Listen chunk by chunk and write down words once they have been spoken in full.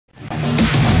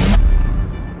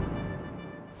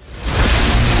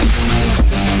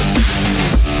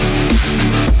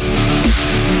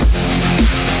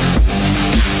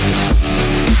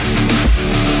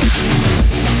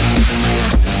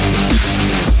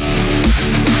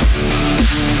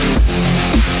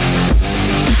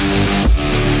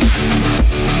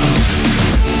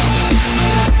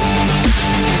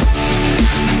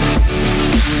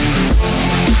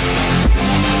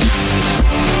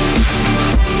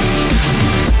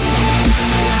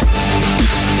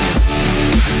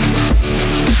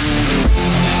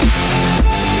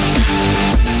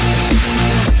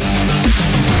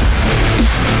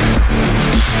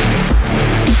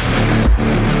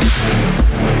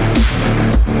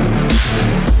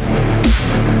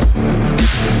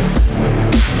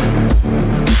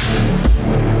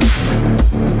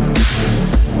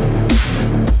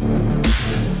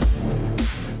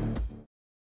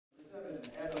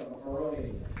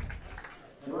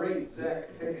Number 8,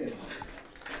 Zach Pickens.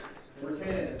 Number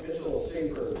 10, Mitchell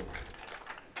Schaefer.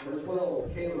 Number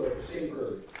 12, Caleb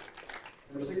Schaefer.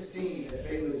 Number 16,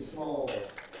 Bailey Small.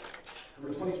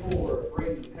 Number 24,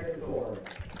 Brayden Heckathorn.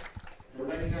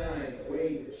 Number 99,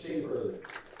 Wade Schaefer.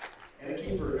 And a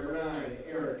keeper, number 9,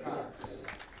 Aaron Cox.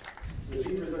 The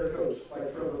Receivers are coached by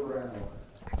Trevor Brown.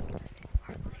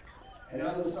 And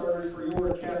now the starters for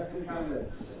your Caston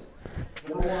Comets.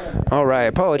 Number 1. All right, I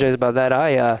apologize about that.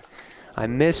 I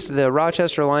missed the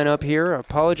Rochester lineup here. I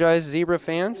apologize, Zebra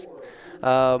fans.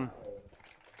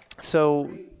 So,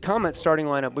 Comet starting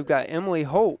lineup. We've got Emily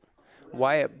Holt,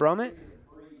 Wyatt Brummett,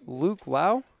 Luke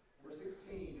Lau,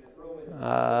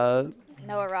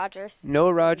 Noah Rogers,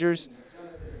 Noah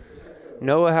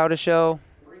Howdeshell,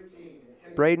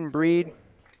 Braden Breed.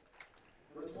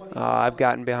 I've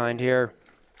gotten behind here.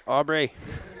 Aubrey.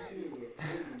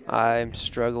 I'm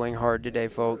struggling hard today,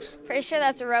 folks. Pretty sure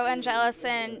that's Rowan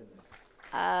Jellison,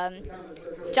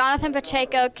 Jonathan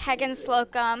Pacheco, Kegan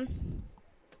Slocum,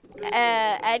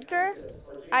 Edgar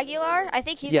Aguilar. I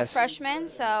think he's a freshman,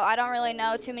 so I don't really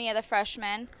know too many of the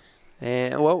freshmen.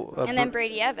 And then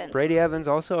Brady Evans. Brady Evans,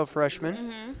 also a freshman.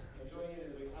 Mm-hmm.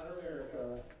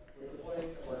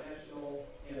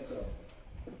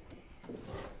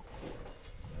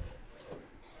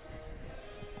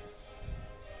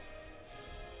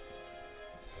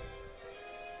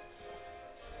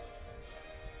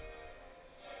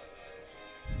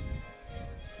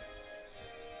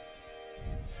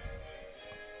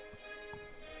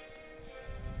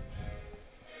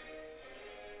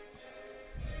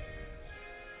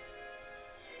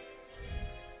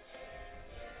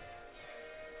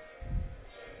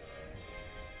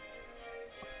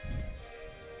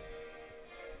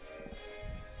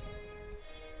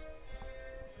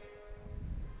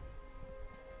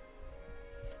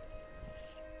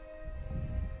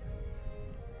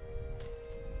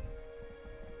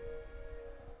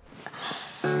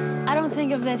 I don't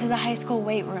think of this as a high school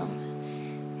weight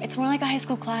room. It's more like a high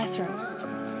school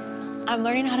classroom. I'm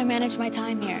learning how to manage my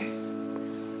time here.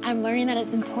 I'm learning that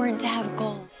it's important to have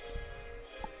goals.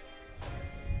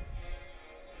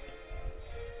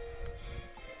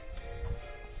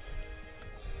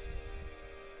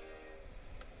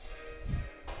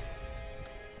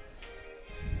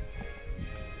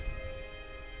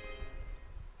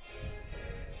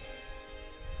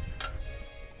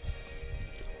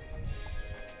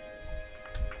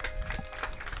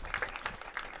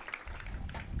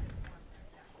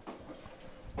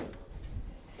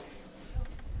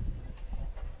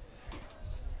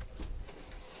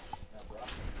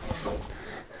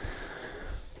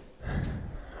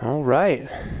 All right.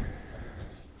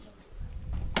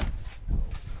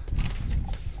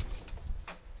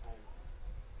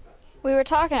 We were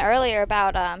talking earlier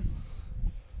about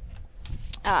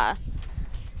how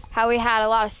we had a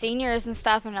lot of seniors and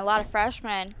stuff and a lot of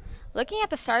freshmen. Looking at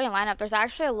the starting lineup, there's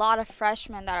actually a lot of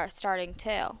freshmen that are starting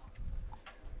too.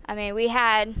 I mean, we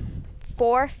had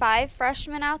 4 or 5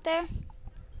 freshmen out there.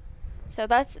 So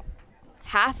that's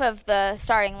half of the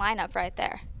starting lineup right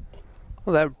there.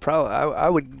 Well, that probably, I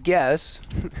would guess,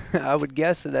 I would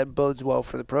guess that bodes well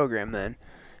for the program then.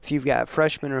 If you've got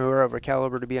freshmen who are of a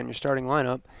caliber to be on your starting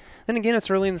lineup, then again,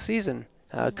 it's early in the season.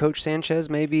 Coach Sanchez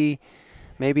may be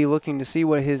looking to see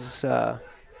what his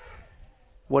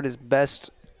best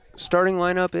starting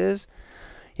lineup is.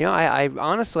 You know, I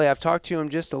honestly, I've talked to him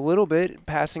just a little bit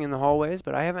passing in the hallways,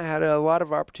 but I haven't had a lot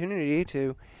of opportunity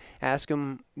to ask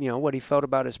him, you know, what he felt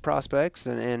about his prospects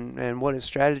and what his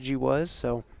strategy was.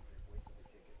 So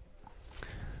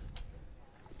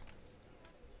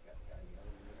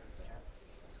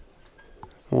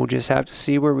we'll just have to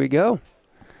see where we go.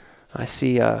 I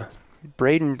see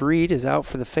Braden Breed is out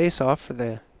for the face-off for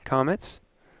the Comets.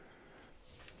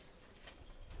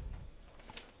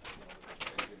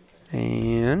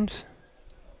 And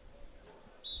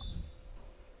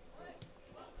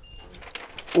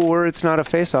or it's not a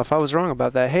face-off. I was wrong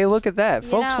about that. Hey, look at that.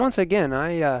 Folks, once again,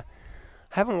 I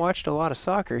haven't watched a lot of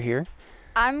soccer here.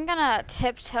 I'm going to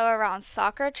tiptoe around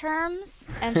soccer terms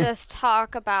and just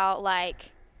talk about,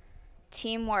 like,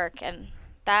 teamwork and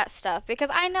that stuff, because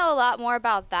I know a lot more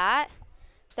about that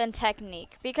than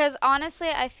technique. Because honestly,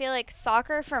 I feel like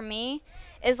soccer for me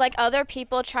is like other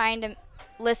people trying to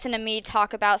listen to me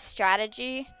talk about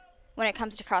strategy when it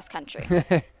comes to cross country.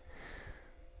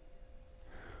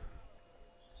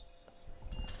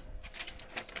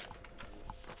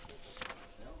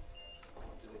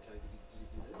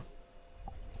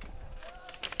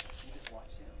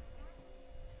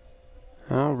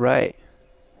 All right.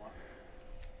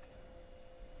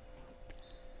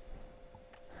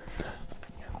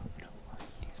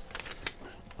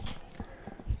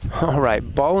 All right,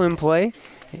 ball in play.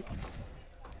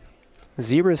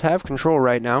 Zebras have control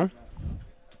right now.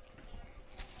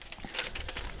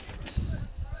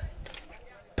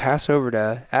 Pass over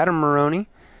to Adam Maroney.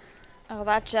 Oh,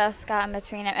 that just got in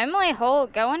between him. Emily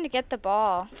Holt going to get the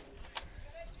ball.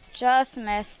 Just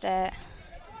missed it.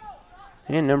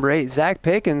 And number 8, Zach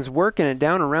Pickens, working it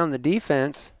down around the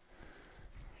defense.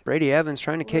 Brady Evans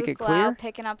trying to kick it clear.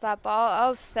 Picking up that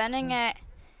ball. Oh, sending it.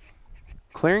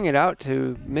 Clearing it out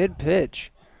to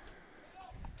mid-pitch.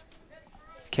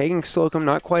 Kagan Slocum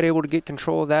not quite able to get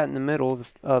control of that in the middle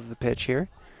of the pitch here.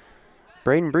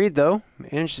 Braden Breed, though,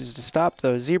 manages to stop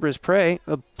the Zebras' play.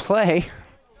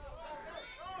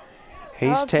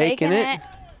 He's taking it.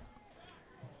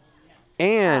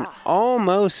 And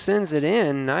almost sends it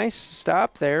in. Nice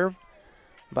stop there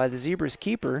by the Zebras'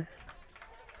 keeper.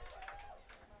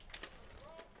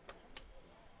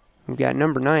 We've got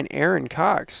number 9, Aaron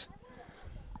Cox,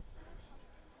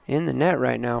 in the net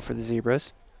right now for the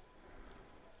Zebras.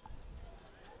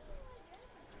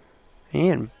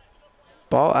 And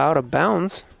ball out of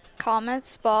bounds.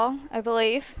 Comet's ball, I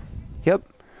believe. Yep.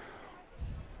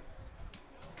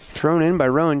 Thrown in by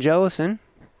Rowan Jellison.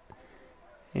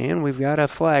 And we've got a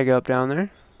flag up down there.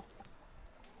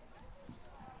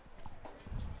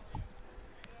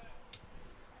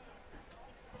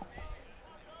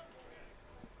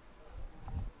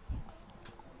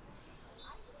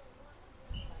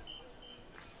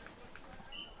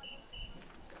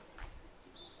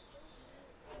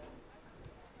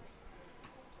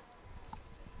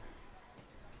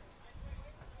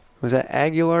 Was that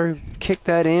Aguilar who kicked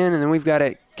that in? And then we've got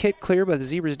it kicked clear by the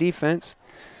Zebras defense.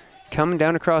 Coming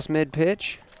down across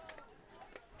mid-pitch.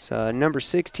 It's number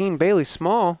 16, Bailey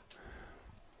Small.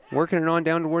 Working it on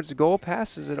down towards the goal.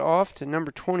 Passes it off to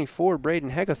number 24,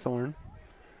 Braden Hegathorn.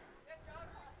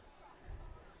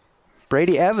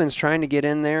 Brady Evans trying to get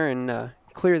in there and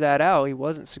clear that out. He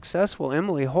wasn't successful.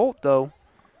 Emily Holt, though.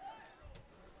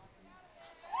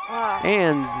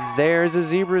 And there's a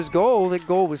Zebras goal. The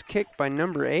goal was kicked by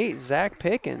number 8, Zach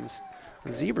Pickens.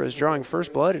 The Zebras drawing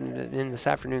first blood in this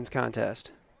afternoon's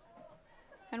contest.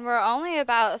 And we're only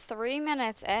about 3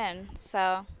 minutes in,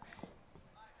 so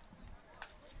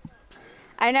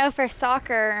I know for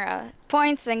soccer,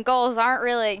 points and goals aren't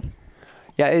really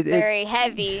very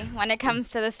heavy when it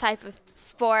comes to this type of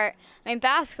sport. I mean,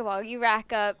 basketball, you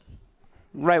rack up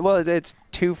right. Well, it's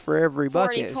 2 for every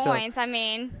 40 bucket. points. I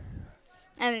mean,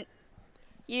 and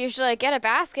you usually get a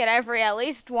basket every at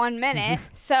least 1 minute.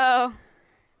 So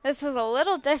this is a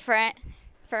little different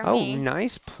for me. Oh,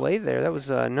 nice play there. That was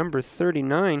number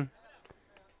 39.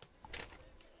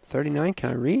 39, can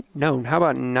I read? No, how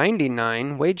about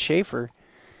 99? Wade Schaefer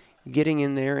getting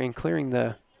in there and clearing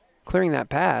that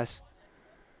pass.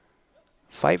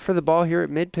 Fight for the ball here at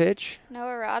mid-pitch.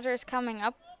 Noah Rogers coming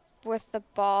up with the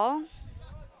ball.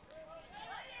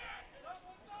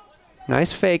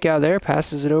 Nice fake out there.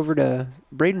 Passes it over to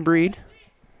Braden Breed.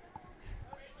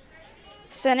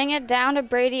 Sending it down to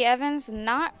Brady Evans.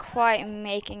 Not quite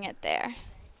making it there.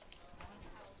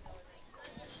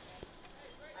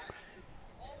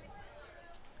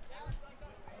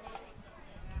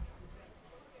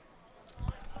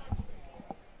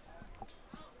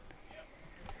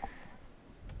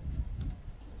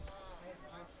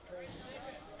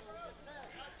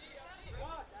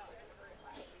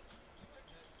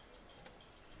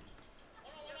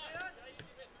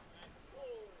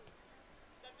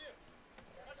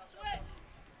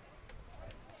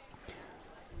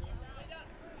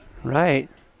 Right.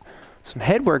 Some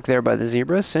head work there by the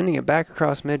Zebras, sending it back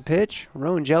across mid-pitch.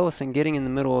 Rowan Jellison getting in the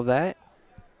middle of that.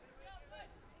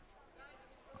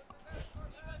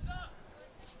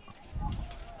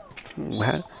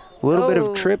 A little bit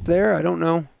of trip there. I don't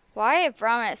know. Wyatt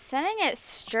Brummett sending it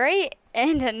straight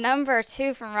into number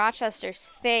 2 from Rochester's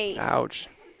face. Ouch.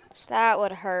 That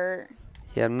would hurt.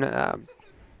 Yeah,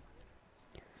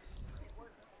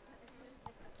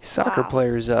 soccer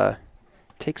players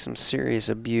take some serious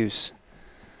abuse.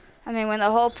 I mean, when the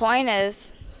whole point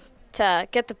is to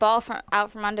get the ball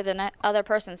out from under the other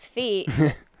person's feet.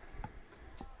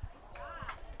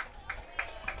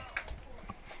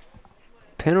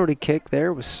 Penalty kick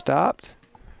there was stopped.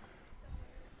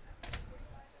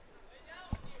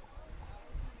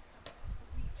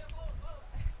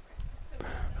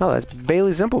 Oh, that's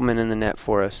Bailey Zimpelman in the net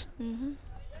for us. Mm-hmm.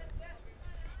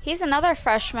 He's another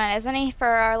freshman, isn't he, for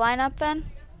our lineup then?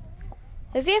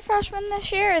 Is he a freshman this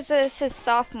year, or is this his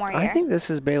sophomore year? I think this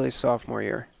is Bailey's sophomore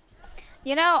year.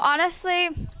 You know, honestly,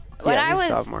 when I was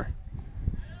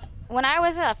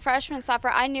a freshman,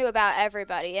 sophomore, I knew about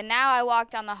everybody. And now I walk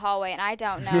down the hallway and I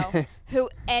don't know who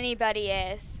anybody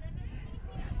is.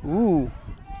 Ooh.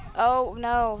 Oh,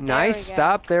 no. Nice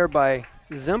stop there by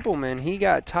Zimpelman. He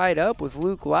got tied up with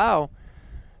Luke Lau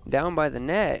down by the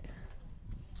net.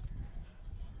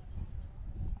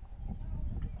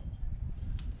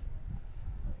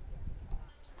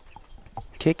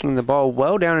 Kicking the ball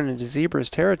well down into Zebra's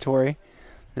territory.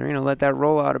 They're going to let that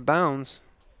roll out of bounds.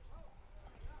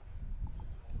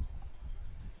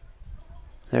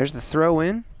 There's the throw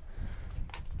in.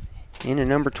 Into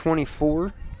number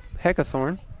 24,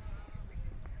 Heckathorn.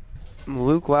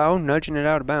 Luke Lau nudging it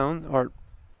out of bounds. Or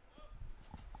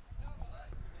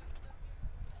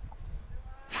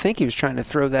I think he was trying to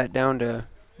throw that down to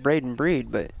Braden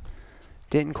Breed, but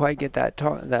didn't quite get that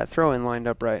throw in lined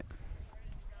up right.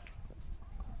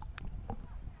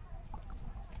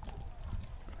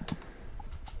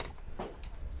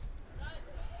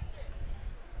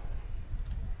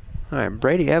 All right,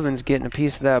 Brady Evans getting a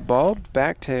piece of that ball.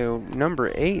 Back to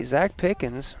number 8, Zach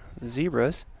Pickens, the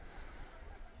Zebras.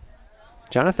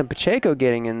 Jonathan Pacheco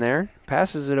getting in there.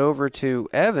 Passes it over to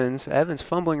Evans. Evans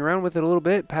fumbling around with it a little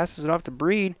bit. Passes it off to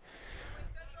Breed.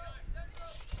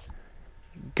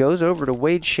 Goes over to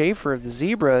Wade Schaefer of the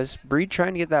Zebras. Breed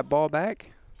trying to get that ball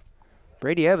back.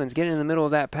 Brady Evans getting in the middle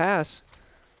of that pass.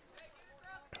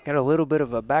 Got a little bit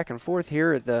of a back and forth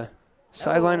here at the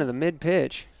sideline of the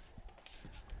mid-pitch.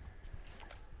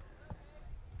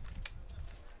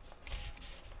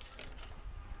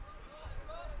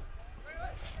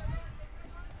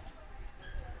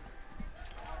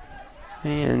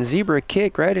 And Zebra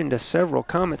kick right into several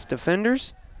Comets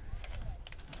defenders.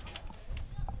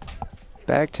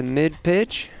 Back to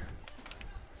mid-pitch.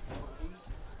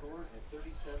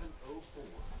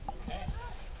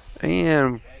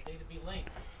 And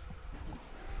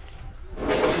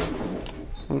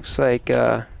looks like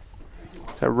is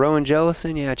that Rowan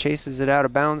Jellison? Yeah, chases it out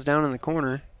of bounds down in the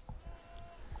corner.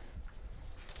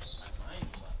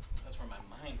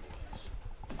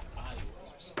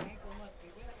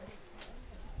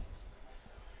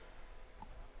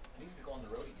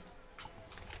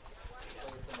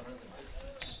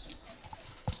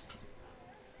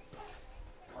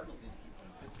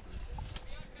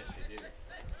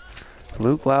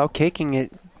 Luke Lau kicking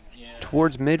it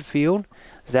towards midfield.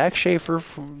 Zach Schaefer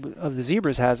of the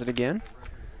Zebras has it again.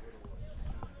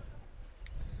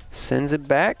 Sends it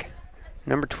back.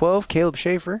 Number 12, Caleb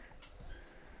Schaefer.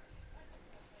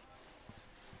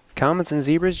 Comets and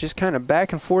Zebras just kind of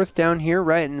back and forth down here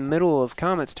right in the middle of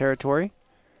Comets territory.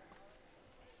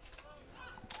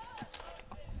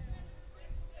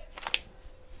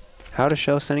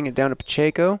 Howdeshell sending it down to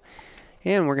Pacheco.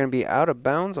 And we're going to be out of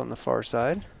bounds on the far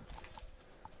side.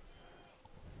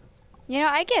 You know,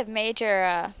 I give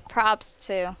major props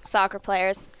to soccer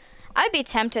players. I'd be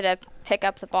tempted to pick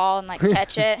up the ball and, like,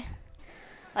 catch it.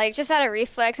 Like, just out of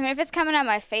reflex. I mean, if it's coming at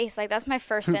my face, like, that's my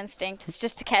first instinct. It's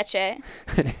just to catch it.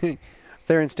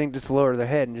 Their instinct is to lower their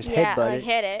head and just headbutt like, it.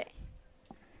 hit it.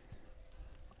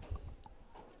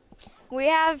 We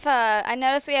have, I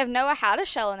noticed we have Noah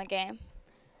Howdeshell in the game.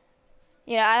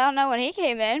 You know, I don't know when he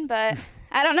came in, but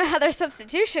I don't know how their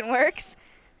substitution works.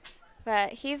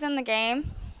 But he's in the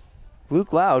game.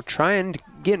 Luke Lau trying to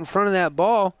get in front of that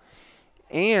ball.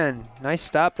 And nice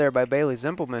stop there by Bailey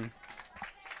Zimpelman.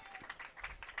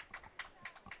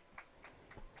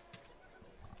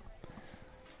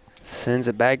 Sends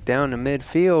it back down to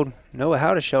midfield. Noah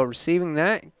Howdeshell receiving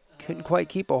that. Couldn't quite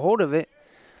keep a hold of it.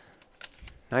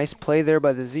 Nice play there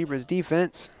by the Zebras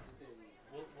defense.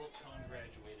 Will Tone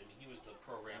graduated. He was the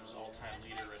program's all-time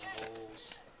leader in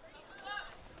goals,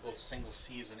 both single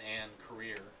season and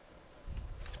career.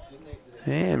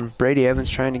 And Brady Evans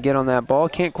trying to get on that ball.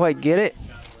 Can't quite get it.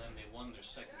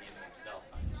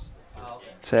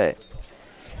 That's it.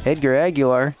 Edgar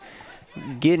Aguilar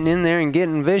getting in there and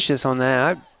getting vicious on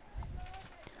that.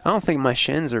 I don't think my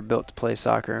shins are built to play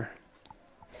soccer.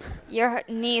 Your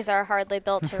knees are hardly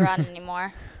built to run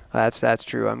anymore. That's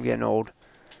true. I'm getting old.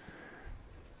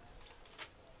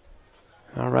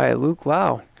 All right, Luke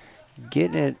Lau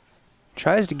getting it.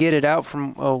 Tries to get it out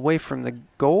from away from the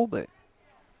goal, but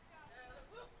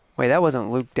wait, that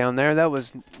wasn't Luke down there. That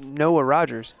was Noah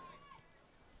Rogers.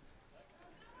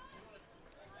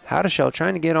 Howdeshell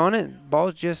trying to get on it.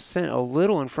 Ball's just sent a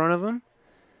little in front of him.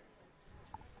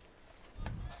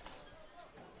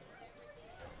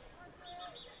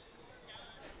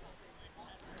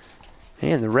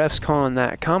 And the ref's calling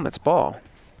that Comets ball.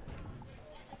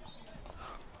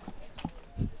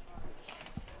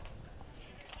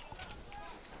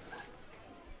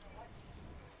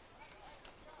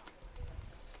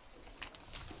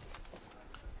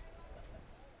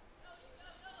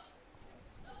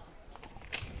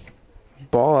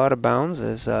 Ball out of bounds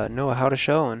as Noah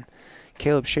Howdeshell and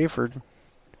Caleb Schaefer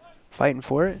fighting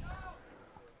for it.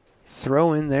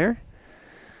 Throw in there.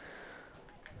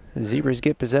 The Zebras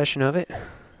get possession of it.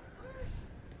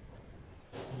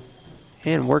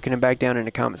 And working it back down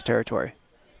into Comets territory.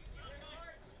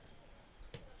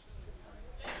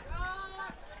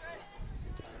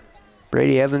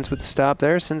 Brady Evans with the stop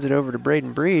there, sends it over to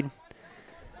Braden Breed.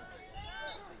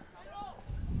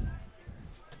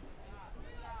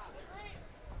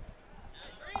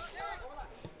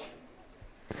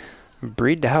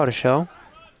 Breed to Howdeshell.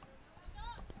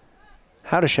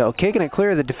 Howdeshell kicking it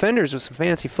clear of the defenders with some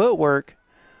fancy footwork.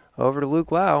 Over to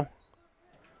Luke Lau.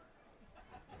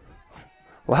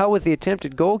 Lau with the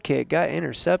attempted goal kick, got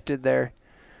intercepted there.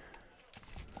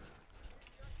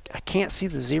 I can't see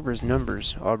the Zebras'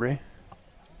 numbers, Aubrey.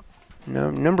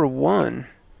 No, number 1,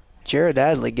 Jared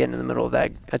Adley getting in the middle of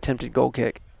that attempted goal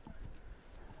kick.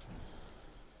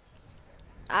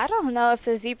 I don't know if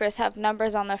the Zebras have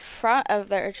numbers on the front of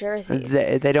their jerseys.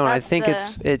 They don't. That's I think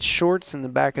it's shorts in the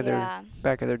back of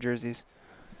their jerseys.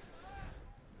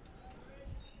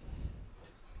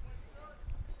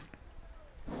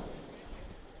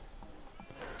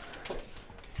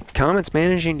 Comets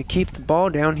managing to keep the ball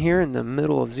down here in the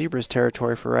middle of Zebras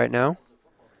territory for right now.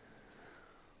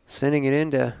 Sending it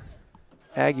into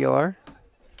Aguilar.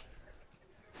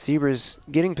 Zebras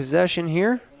getting possession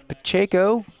here.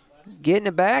 Pacheco getting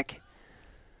it back.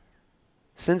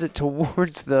 Sends it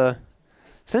towards the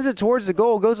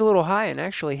goal. Goes a little high and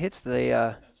actually hits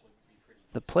the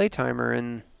play timer.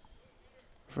 And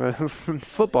from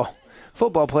football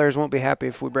players won't be happy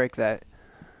if we break that.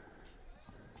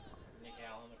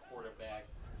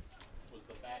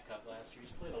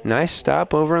 Nice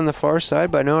stop over on the far side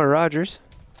by Noah Rogers.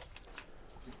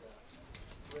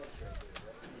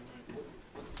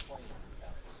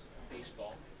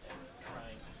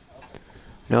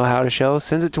 Noah Howdeshell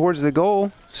sends it towards the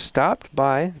goal. Stopped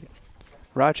by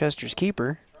Rochester's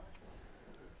keeper.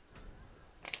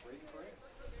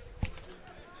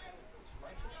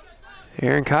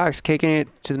 Aaron Cox kicking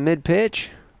it to the mid-pitch.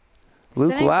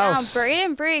 Luke Louse.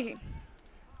 Braden Breed.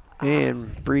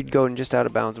 And Breed going just out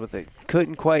of bounds with it.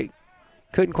 Couldn't quite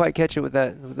catch it with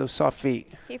those soft feet.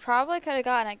 He probably could have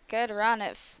gotten a good run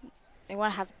if they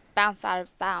wouldn't have bounced out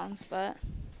of bounds, but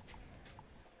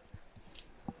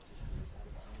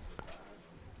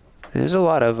there's a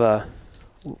lot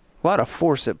of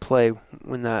force at play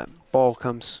when that ball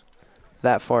comes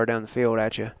that far down the field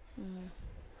at you.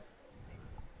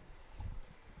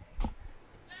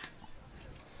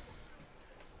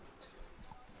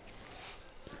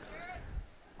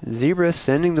 Zebra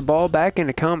sending the ball back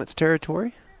into Comets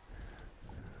territory.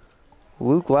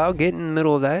 Luke Lau getting in the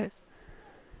middle of that.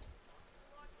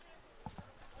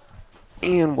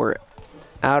 And we're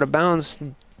out of bounds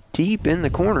deep in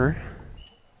the corner.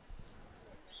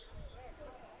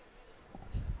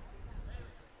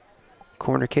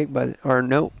 Corner kick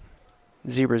nope.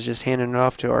 Zebra's just handing it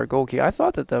off to our goalkeeper. I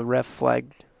thought that the ref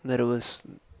flagged that it was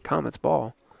Comets'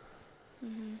 ball.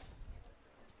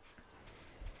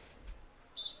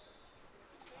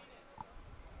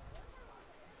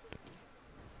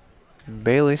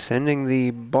 Bailey sending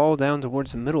the ball down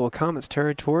towards the middle of Comets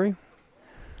territory.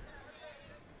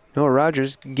 Noah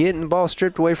Rogers getting the ball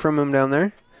stripped away from him down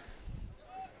there.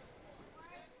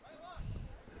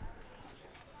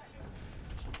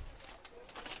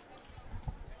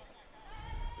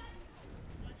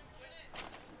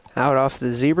 Out off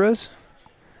the Zebras.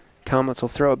 Comets will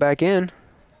throw it back in.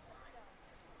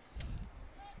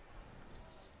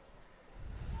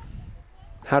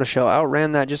 Howdeshell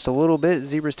outran that just a little bit.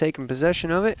 Zebras taking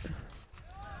possession of it.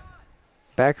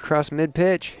 Back across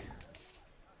mid-pitch.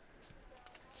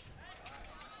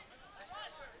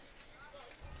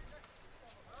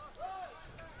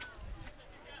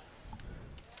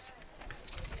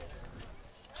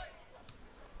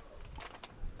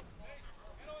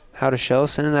 Howdeshell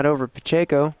sending that over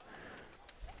Pacheco.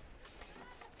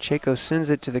 Pacheco sends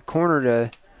it to the corner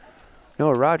to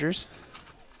Noah Rogers.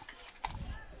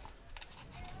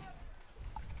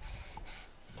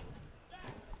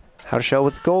 Howdeshell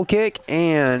with the goal kick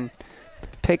and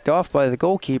picked off by the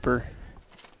goalkeeper.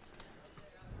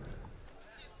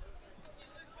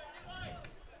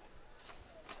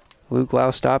 Luke Lau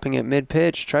stopping at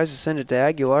mid-pitch, tries to send it to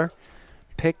Aguilar.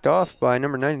 Picked off by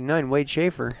number 99, Wade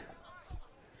Schaefer.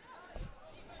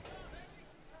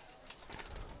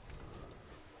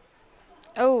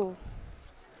 Oh.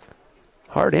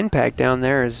 Hard impact down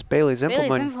there as Bailey Zimpelman.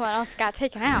 Bailey Zimpelman also got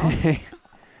taken out.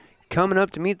 Coming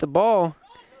up to meet the ball.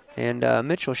 And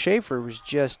Mitchell Schaefer was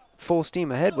just full steam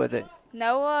ahead with it.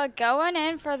 Noah going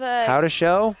in for the...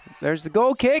 Howdeshell, there's the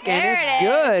goal kick, and it's it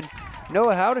good.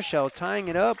 Noah Howdeshell tying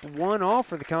it up 1-1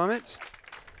 for the Comets.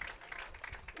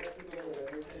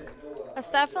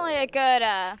 That's definitely a good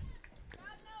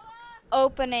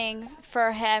opening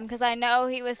for him because I know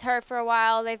he was hurt for a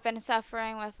while. They've been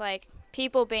suffering with like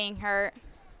people being hurt,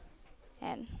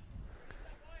 and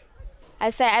I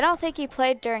don't think he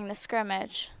played during the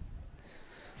scrimmage.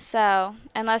 So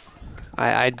unless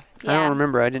I don't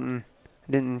remember. I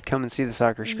didn't come and see the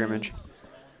soccer scrimmage.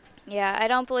 Yeah, I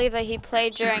don't believe that he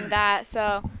played during that.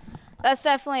 So that's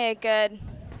definitely a good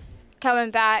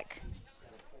coming back.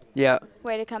 Yeah.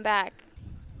 Way to come back.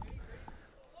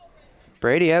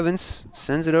 Brady Evans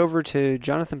sends it over to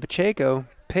Jonathan Pacheco,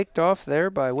 picked off there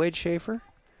by Wade Schaefer.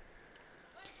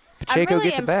 Pacheco I'm really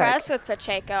gets it back. impressed with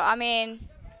Pacheco. I mean,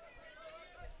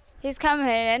 he's coming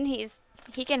in.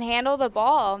 He can handle the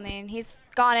ball. I mean, he's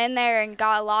gone in there and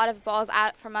got a lot of balls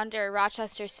out from under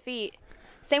Rochester's feet.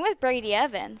 Same with Brady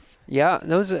Evans. Yeah,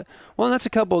 that's a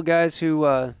couple of guys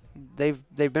who they've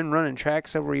been running track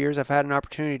several years. I've had an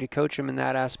opportunity to coach them in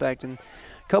that aspect, and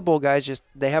a couple of guys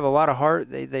they have a lot of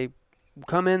heart. They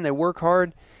come in, they work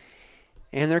hard,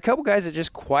 and there are a couple guys that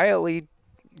just quietly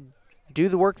do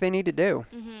the work they need to do.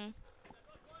 Mm-hmm.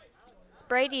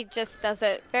 Brady just does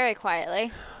it very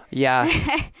quietly. Yeah.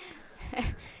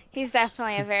 He's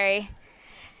definitely a very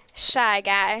shy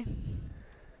guy.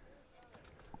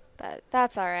 But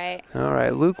that's all right. All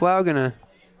right, Luke Lau going to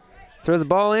throw the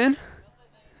ball in.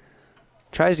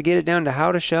 Tries to get it down to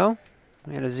How to Show.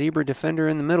 We had a zebra defender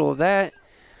in the middle of that.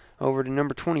 Over to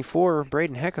number 24,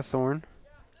 Braden Heckathorn.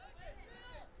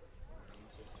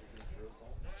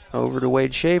 Over to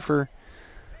Wade Schaefer.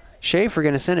 Schaefer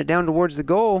going to send it down towards the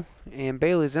goal, and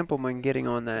Bailey Zimpelman getting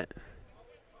on that.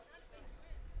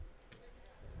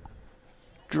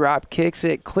 Drop kicks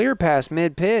it, clear past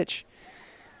mid-pitch.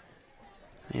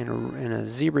 And a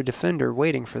zebra defender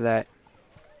waiting for that.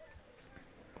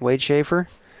 Wade Schaefer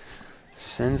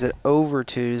sends it over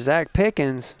to Zach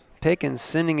Pickens. Pickens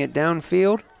sending it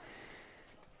downfield.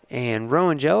 And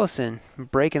Rowan Jellison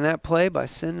breaking that play by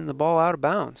sending the ball out of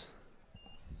bounds.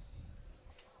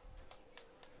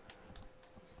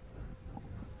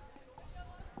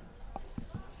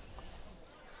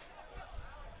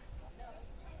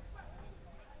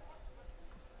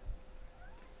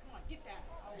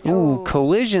 Ooh,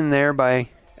 collision there by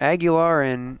Aguilar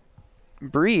and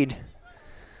Breed.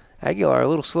 Aguilar a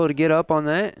little slow to get up on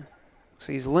that.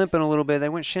 So he's limping a little bit. They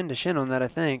went shin to shin on that, I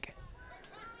think.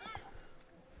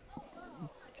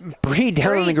 Breed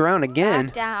down on the ground again.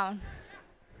 Back down.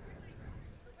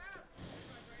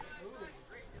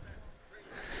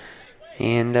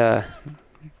 And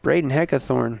Braden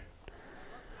Heckathorn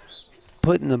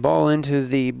putting the ball into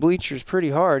the bleachers pretty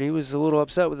hard. He was a little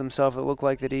upset with himself. It looked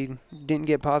like that he didn't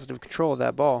get positive control of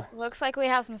that ball. Looks like we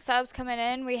have some subs coming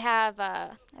in. We have,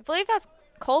 I believe that's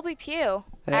Colby Pugh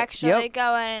actually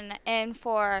going in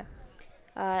for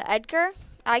Edgar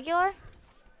Aguilar.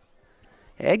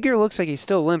 Edgar looks like he's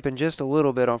still limping just a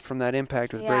little bit from that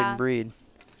impact with Braden Breed.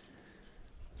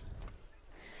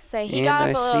 So he got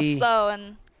up a little slow.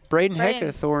 And Braden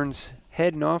Heckathorn's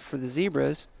heading off for the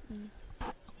Zebras.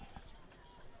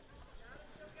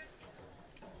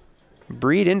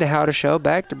 Breed into How to Show,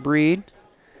 back to Breed.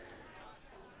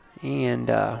 And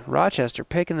Rochester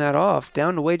picking that off,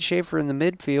 down to Wade Schaefer in the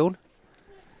midfield.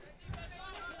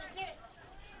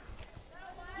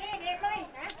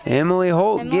 Emily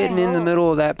Holt getting in the middle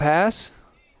of that pass.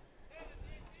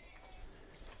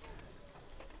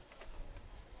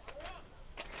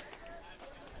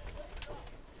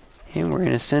 And we're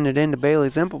going to send it into Bailey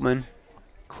Zimpelman.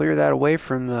 Clear that away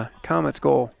from the Comets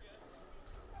goal.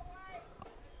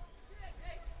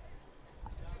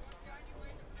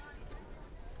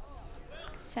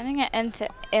 Sending it into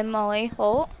Emily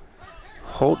Holt.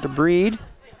 Holt to Breed.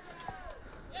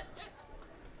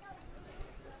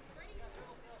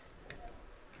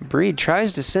 Breed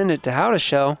tries to send it to How to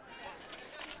Show.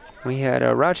 We had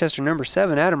Rochester number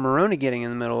 7, Adam Maroney, getting in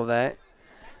the middle of that.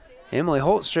 Emily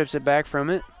Holt strips it back from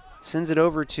it. Sends it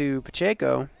over to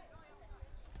Pacheco.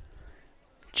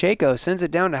 Pacheco sends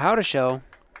it down to How to Show.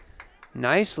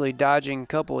 Nicely dodging a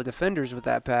couple of defenders with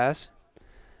that pass.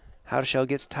 How to Show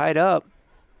gets tied up.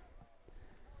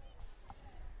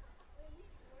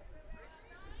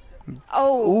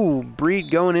 Ooh,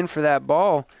 Breed going in for that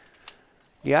ball.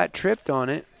 Got tripped on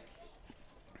it.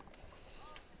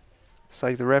 It's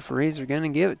like the referees are going to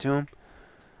give it to him.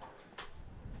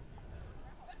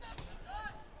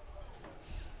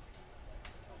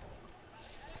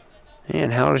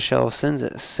 And How to Show sends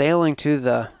it sailing to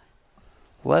the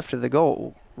left of the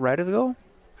goal. Right of the goal?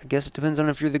 I guess it depends on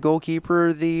if you're the goalkeeper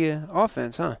or the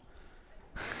offense, huh?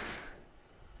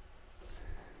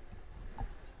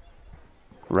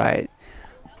 Right.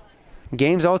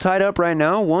 Game's all tied up right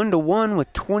now, 1-1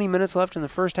 with 20 minutes left in the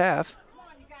first half.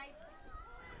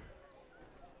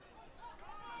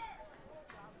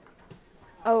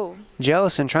 Oh,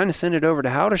 Jellison trying to send it over to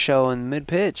Howdashell in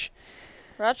mid-pitch.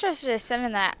 Rochester is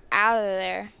sending that out of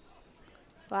there.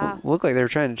 Wow. Looked like they were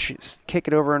trying to kick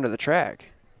it over under the track.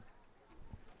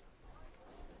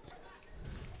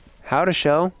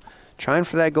 Howdashell trying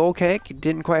for that goal kick. He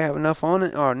didn't quite have enough on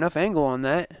it, or enough angle on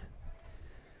that.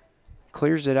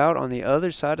 Clears it out on the other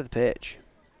side of the pitch.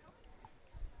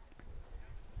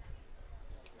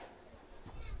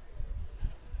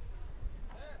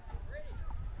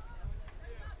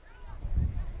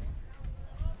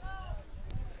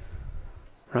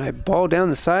 Right, ball down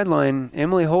the sideline.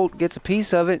 Emily Holt gets a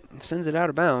piece of it and sends it out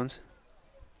of bounds.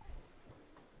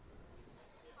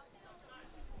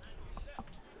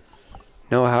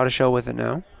 Noah Howdashell with it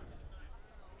now.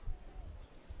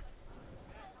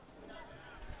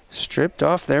 Stripped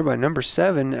off there by number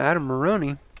 7, Adam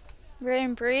Maroney.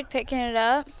 Braden Breed picking it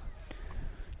up.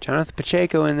 Jonathan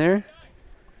Pacheco in there.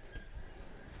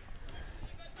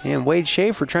 And Wade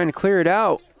Schaefer trying to clear it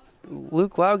out.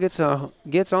 Luke Lau gets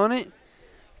on it.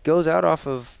 Goes out off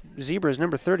of Zebra's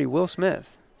number 30, Will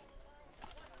Smith.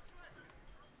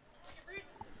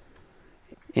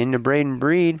 Into Braden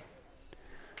Breed.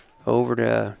 Over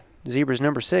to Zebra's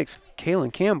number 6,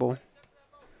 Kaylin Campbell.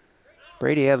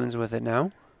 Brady Evans with it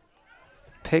now.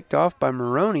 Picked off by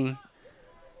Maroney.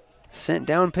 Sent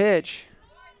down pitch.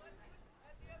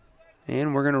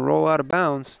 And we're going to roll out of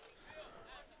bounds.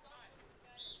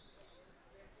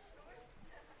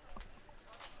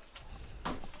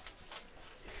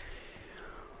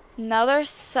 Another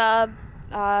sub.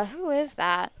 Who is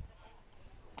that?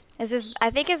 I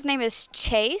think his name is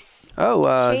Chase.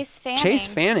 Oh, Chase Fanning. Chase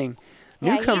Fanning.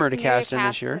 Yeah, Newcomer to he's Caston new to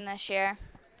this year. Caston this year.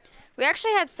 We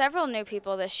actually had several new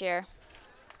people this year.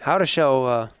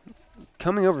 Howdashell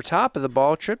coming over top of the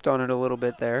ball, tripped on it a little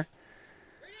bit there.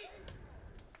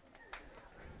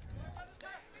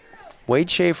 Wade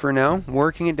Schaefer now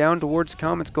working it down towards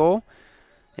Comet's goal.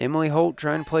 Emily Holt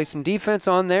trying to play some defense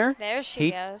on there. There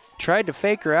she goes. Tried to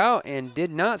fake her out and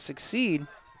did not succeed.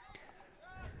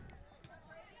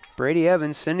 Brady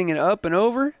Evans sending it up and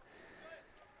over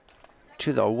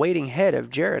to the waiting head of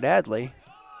Jared Adley.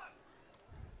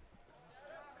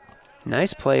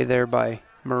 Nice play there by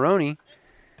Maroney.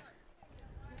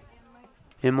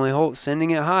 Emily Holt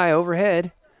sending it high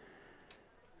overhead.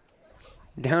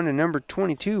 Down to number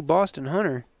 22, Boston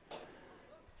Hunter.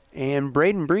 And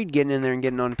Braden Breed getting in there and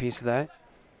getting on a piece of that.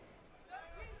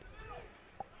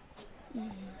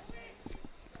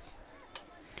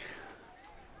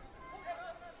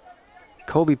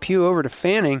 Colby Pugh over to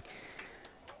Fanning.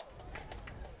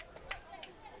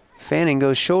 Fanning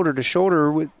goes shoulder to shoulder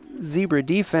with Zebra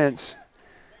defense.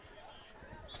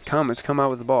 Comets come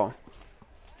out with the ball.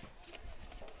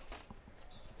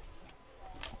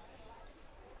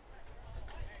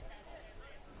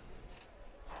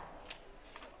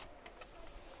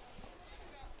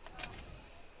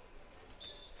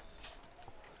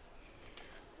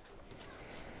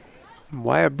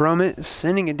 Wyatt Brummett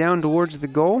sending it down towards the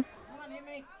goal.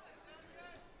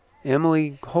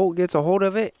 Emily Holt gets a hold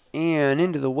of it and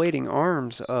into the waiting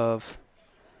arms of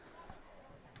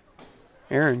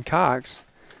Aaron Cox.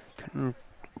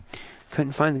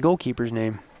 Couldn't find the goalkeeper's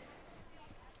name.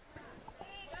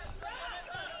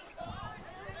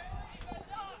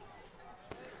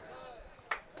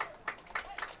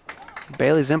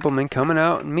 Bailey Zimpelman coming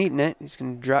out and meeting it. He's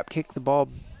going to drop kick the ball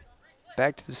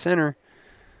back to the center.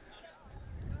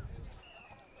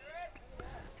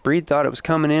 Breed thought it was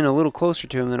coming in a little closer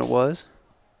to him than it was.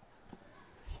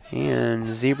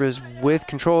 And Zebras with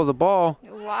control of the ball.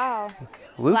 Wow.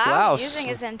 Luke Lau Louse using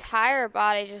his entire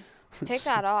body, just pick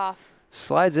that off.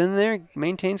 slides in there,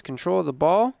 maintains control of the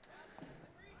ball.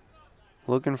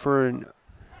 Looking for an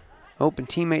open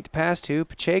teammate to pass to.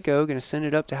 Pacheco going to send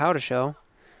it up to Howdashell.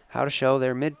 Howdashell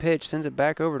there mid-pitch, sends it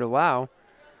back over to Lau.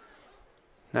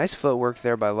 Nice footwork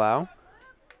there by Lau.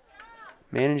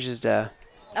 Manages to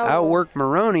outwork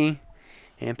Maroney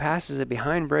and passes it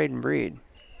behind Braden Breed.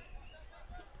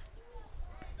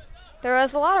 There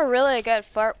was a lot of really good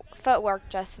footwork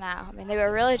just now. I mean, they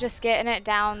were really just getting it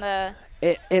down the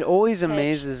It always pitch.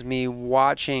 amazes me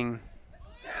watching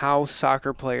how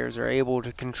soccer players are able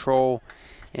to control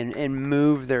and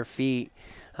move their feet.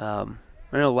 I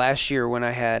know last year when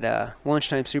I had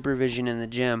lunchtime supervision in the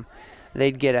gym,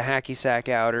 they'd get a hacky sack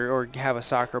out or have a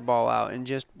soccer ball out, and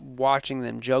just watching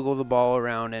them juggle the ball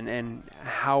around and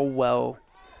how well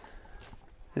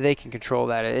they can control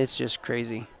that, it's just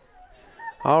crazy.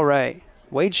 All right,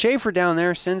 Wade Schaefer down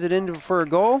there sends it in for a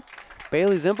goal.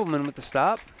 Bailey Zimpelman with the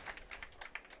stop.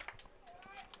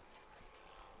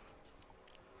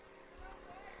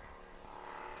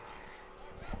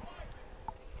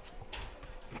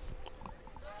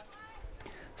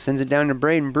 Sends it down to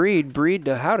Braden Breed. Breed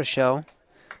to How to Show.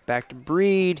 Back to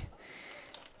Breed.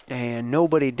 And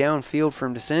nobody downfield for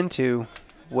him to send to.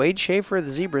 Wade Schaefer of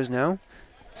the Zebras now.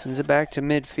 Sends it back to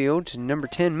midfield to number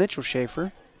 10, Mitchell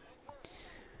Schaefer.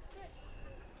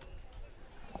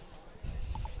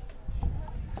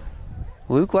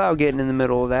 Luke Lau getting in the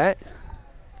middle of that.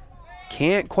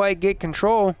 Can't quite get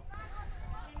control.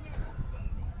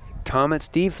 Comets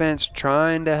defense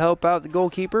trying to help out the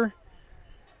goalkeeper.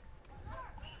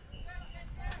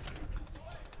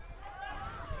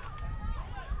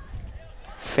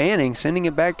 Fanning sending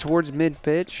it back towards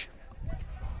mid-pitch.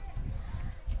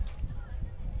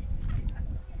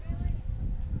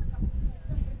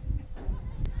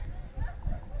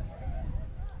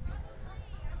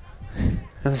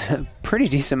 That was a pretty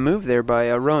decent move there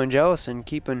by Rowan Jellison,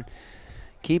 keeping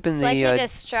It's the like he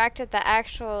distracted the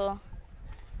actual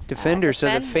defender so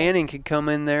that Fanning could come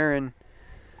in there and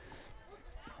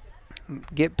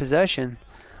get possession.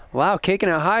 Wow, kicking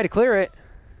it high to clear it.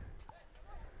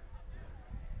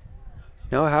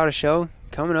 Know How to Show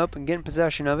coming up and getting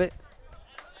possession of it.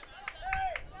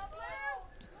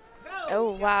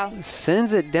 Oh, wow.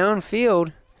 Sends it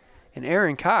downfield, and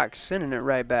Aaron Cox sending it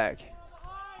right back.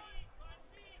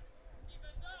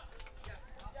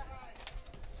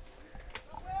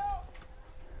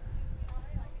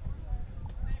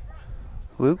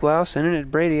 Luke Lau sending it to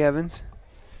Brady Evans.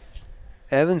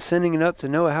 Evans sending it up to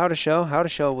Noah How to Show. How to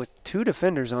Show with 2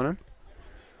 defenders on him.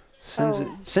 Sends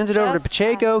it over to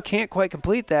Pacheco. Can't quite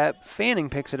complete that.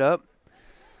 Fanning picks it up.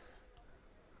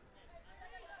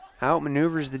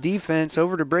 Outmaneuvers the defense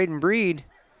over to Braden Breed.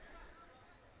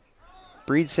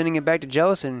 Breed sending it back to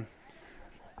Jellison.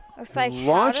 Looks like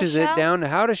Launches it down to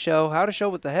How to Show. How to Show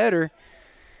with the header.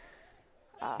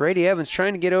 Brady Evans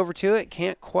trying to get over to it.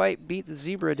 Can't quite beat the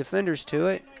Zebra defenders to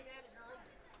it.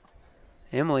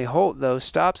 Emily Holt, though,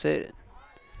 stops it.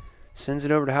 Sends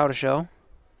it over to How to Show.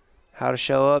 How to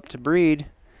Show up to Breed.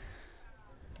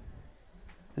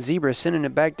 Zebra sending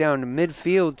it back down to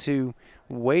midfield to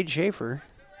Wade Schaefer.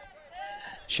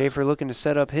 Schaefer looking to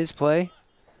set up his play.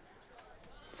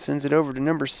 Sends it over to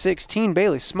number 16,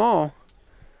 Bailey Small.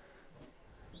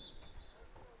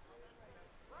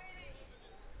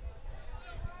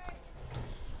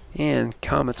 And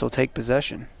Comets will take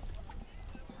possession.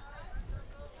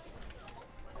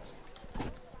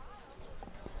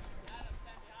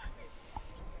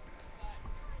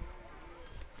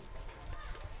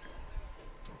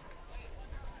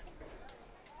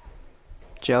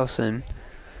 Jelson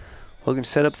looking to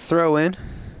set up the throw in.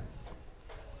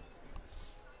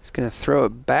 He's going to throw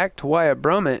it back to Wyatt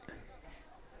Brummett.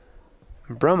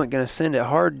 Brummett going to send it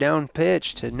hard down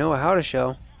pitch to Noah How to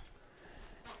Show.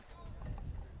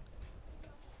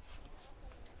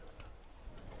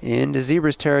 Into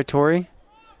Zebras territory.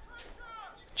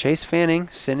 Chase Fanning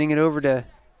sending it over to,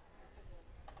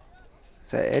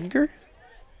 is that Edgar?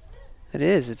 It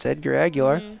is. It's Edgar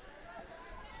Aguilar.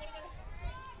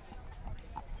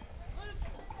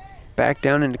 Back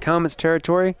down into Comets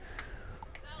territory.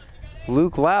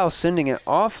 Luke Lau sending it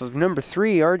off of number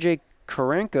 3, RJ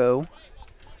Karenko.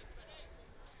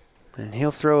 And he'll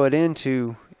throw it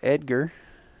into Edgar.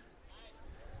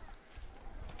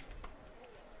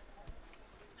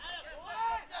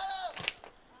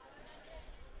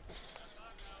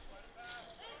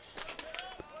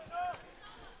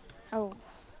 Oh.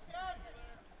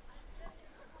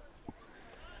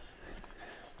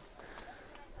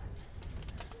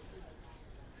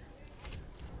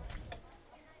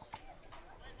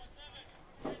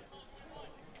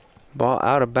 Ball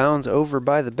out of bounds over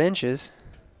by the benches.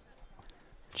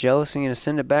 Jellison going to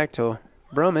send it back to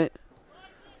Brummett.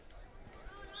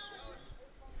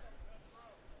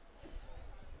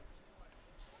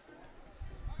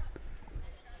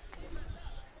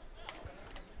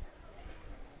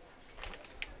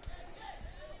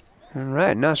 All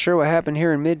right, not sure what happened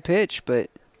here in mid-pitch, but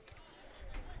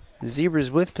the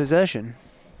Zebras with possession.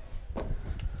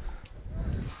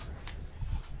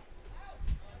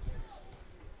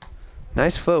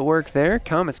 Nice footwork there.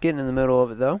 Comets getting in the middle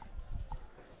of it, though.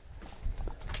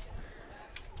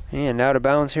 And out of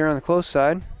bounds here on the close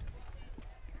side.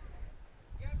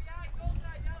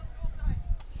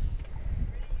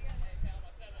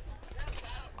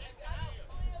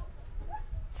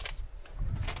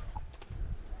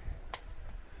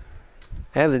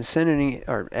 Evans sending it,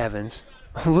 or Evans.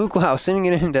 Luke Lau sending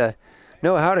it into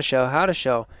Noah How to Show. How to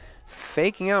Show.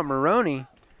 Faking out Maroney.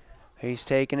 He's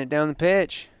taking it down the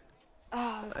pitch.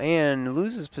 Oh. And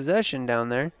loses possession down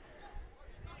there.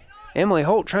 Emily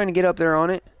Holt trying to get up there on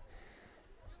it.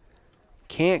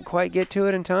 Can't quite get to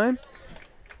it in time.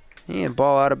 And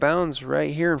ball out of bounds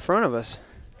right here in front of us.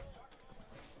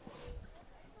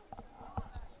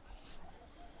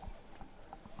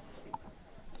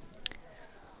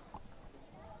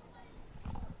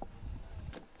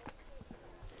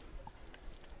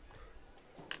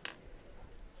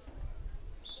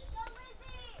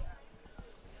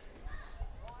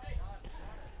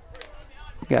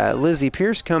 Got Lizzie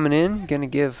Pierce coming in, going to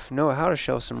give Noah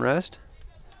Howdeshell some rest.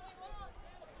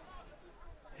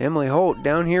 Emily Holt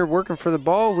down here working for the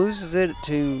ball, loses it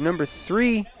to number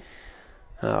 3,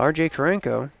 R.J.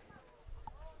 Karenko.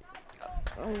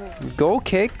 Goal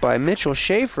kick by Mitchell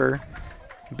Schaefer.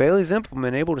 Bailey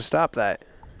Zimpelman able to stop that.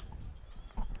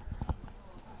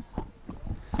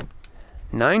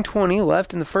 9:20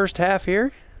 left in the first half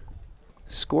here.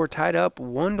 Score tied up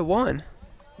 1-1.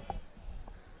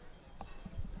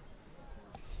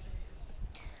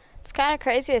 It's kind of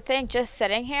crazy to think, just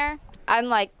sitting here, I'm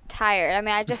like tired. I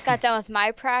mean, I just got done with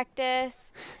my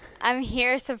practice. I'm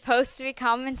here supposed to be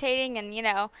commentating, and you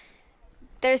know,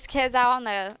 there's kids out on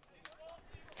the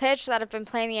pitch that have been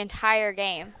playing the entire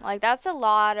game. Like, that's a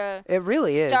lot of It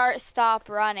really is. start, stop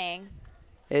running.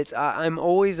 I'm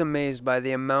always amazed by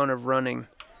the amount of running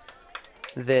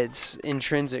that's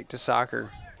intrinsic to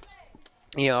soccer.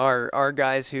 You know, our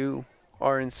guys who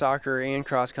are in soccer and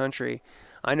cross country,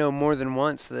 I know more than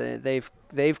once that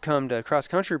they've come to cross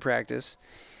country practice,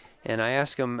 and I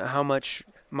ask them how much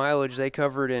mileage they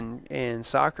covered in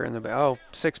soccer, and they're like, oh,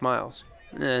 6 miles.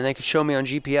 And they could show me on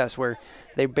GPS where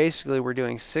they basically were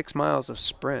doing 6 miles of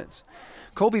sprints.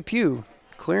 Colby Pugh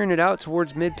clearing it out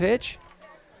towards mid-pitch.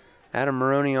 Adam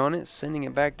Maroney on it, sending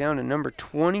it back down to number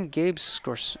 20, Gabe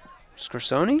Scorsone?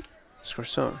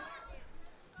 Scorsone.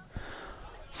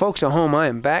 Folks at home, I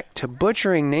am back to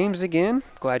butchering names again.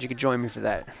 Glad you could join me for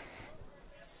that.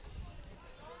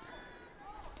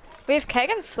 We have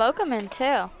Kegan Slocum in,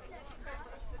 too.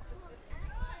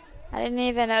 I didn't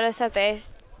even notice that they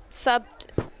subbed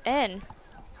in.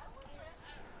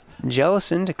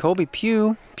 Jellison to Colby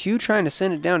Pugh. Pugh trying to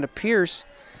send it down to Pierce.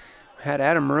 Had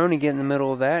Adam Maroney get in the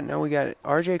middle of that. Now we got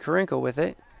R.J. Karenko with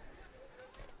it.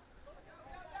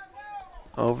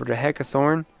 Over to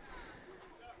Heckathorn.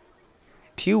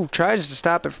 Pugh tries to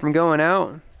stop it from going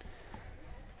out.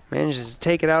 Manages to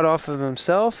take it out off of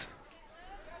himself.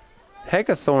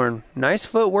 Heckathorn, nice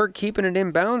footwork keeping it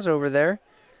in bounds over there.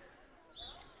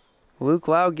 Luke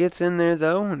Lau gets in there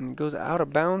though and goes out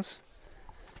of bounds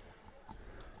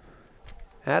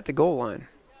at the goal line.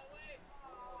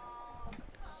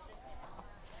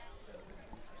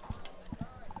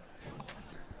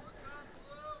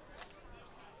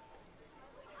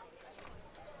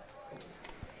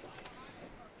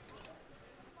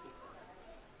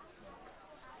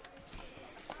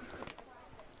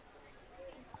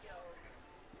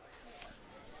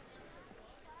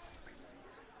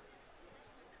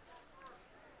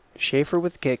 Schaefer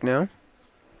with the kick now.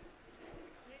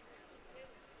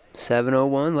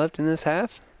 7:01 left in this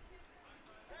half.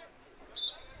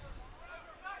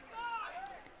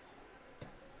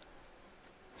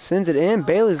 Sends it in.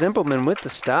 Bailey Zimpelman with the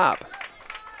stop.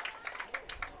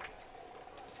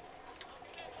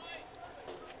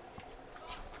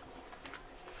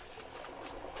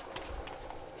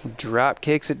 Drop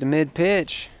kicks it to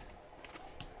mid-pitch.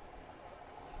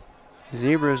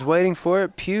 Zebra's waiting for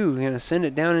it. Pugh going to send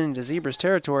it down into Zebra's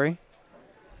territory.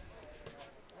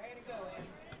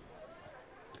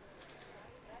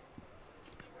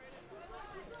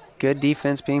 Good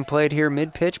defense being played here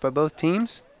mid-pitch by both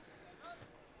teams.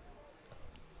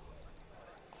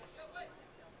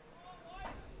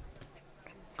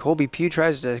 Colby Pugh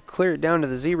tries to clear it down to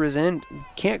the Zebra's end.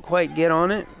 Can't quite get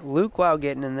on it. Luke Lau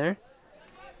getting in there.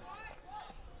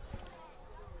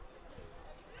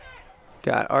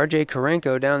 Got R.J.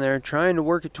 Karenko down there trying to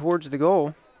work it towards the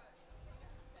goal.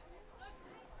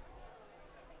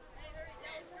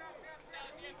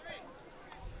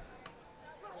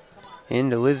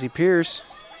 Into Lizzie Pierce.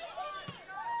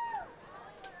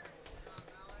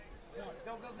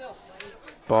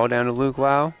 Ball down to Luke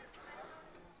Lau.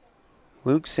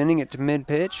 Luke sending it to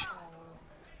mid-pitch.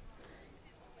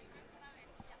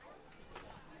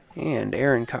 And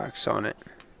Aaron Cox on it.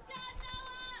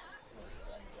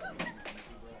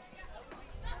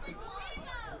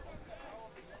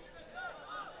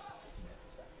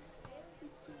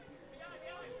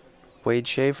 Wade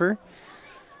Schaefer.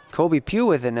 Colby Pugh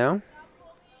with it now.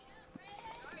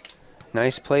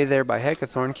 Nice play there by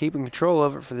Heckathorn, keeping control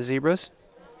of it for the Zebras.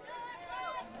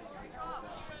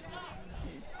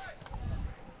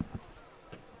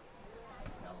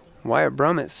 Wyatt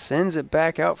Brummett sends it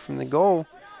back out from the goal.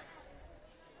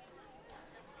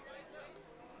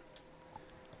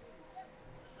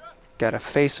 Got a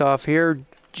face-off here,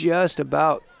 just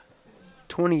about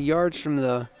 20 yards from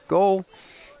the goal,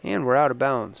 and we're out of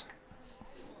bounds.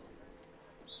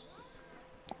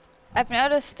 I've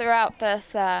noticed throughout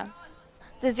this, the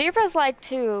Zebras like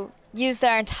to use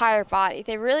their entire body.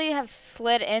 They really have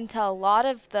slid into a lot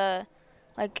of the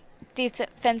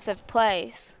defensive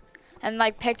plays and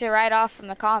picked it right off from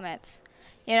the Comets.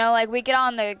 You know, like we get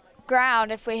on the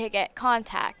ground if we get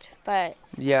contact, but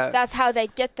Yeah. that's how they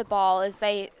get the ball is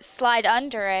they slide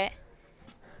under it.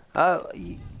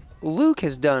 Luke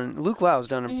Lau's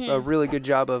done a really good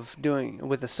job of doing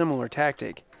with a similar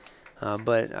tactic.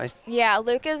 Yeah,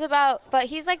 Luke is but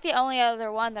he's like the only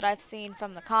other one that I've seen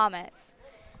from the comments.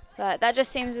 But that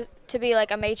just seems to be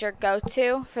like a major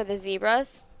go-to for the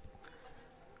Zebras.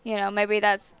 You know, maybe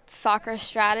that's soccer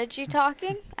strategy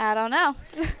talking. I don't know.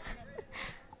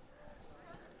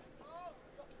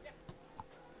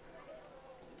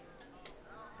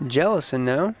 Jellison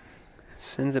now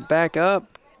sends it back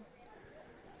up.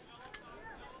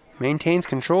 Maintains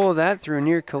control of that through a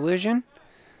near collision.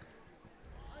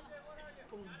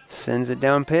 Sends it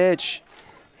down pitch.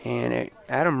 And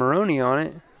Adam Maroney on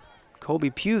it.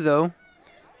 Colby Pugh, though,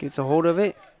 gets a hold of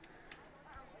it.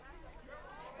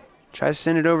 Tries to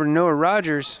send it over to Noah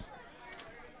Rogers.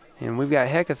 And we've got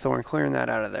Heckathorn clearing that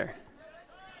out of there.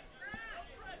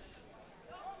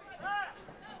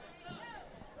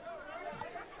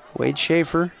 Wade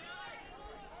Schaefer,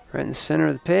 right in the center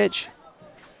of the pitch.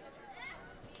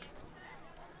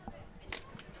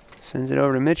 Sends it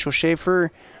over to Mitchell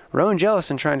Schaefer. Rowan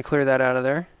Jellison trying to clear that out of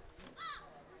there.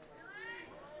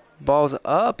 Ball's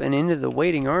up and into the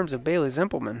waiting arms of Bailey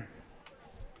Zimpelman.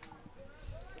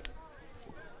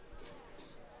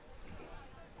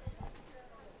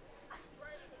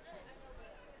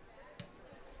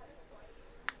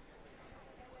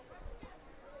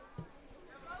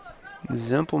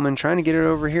 Zimpelman trying to get it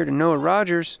over here to Noah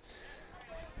Rogers.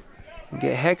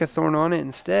 Get Heckathorn on it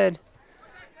instead.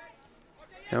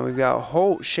 Now we've got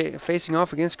Holt facing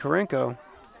off against Karenko.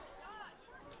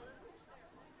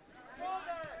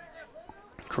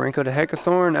 Karenko to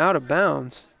Heckathorn, out of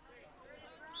bounds.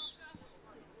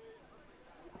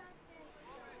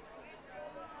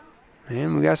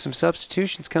 And we got some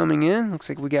substitutions coming in. Looks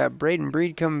like we got Braden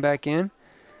Breed coming back in.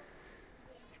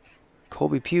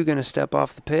 Colby Pugh going to step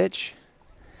off the pitch.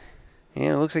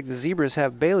 And it looks like the Zebras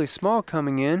have Bailey Small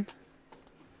coming in.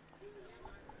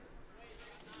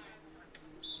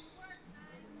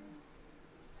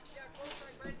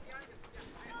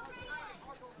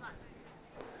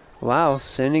 Wow,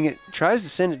 tries to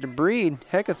send it to Breed.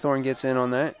 Heckathorn gets in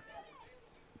on that.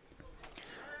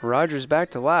 Rogers back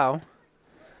to Lau.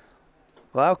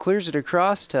 Lau clears it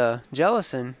across to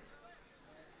Jellison.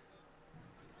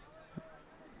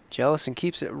 Jellison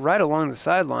keeps it right along the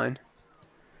sideline.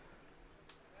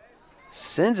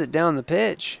 Sends it down the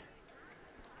pitch.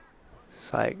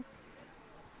 It's like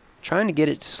trying to get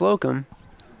it to Slocum.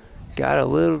 Got a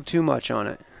little too much on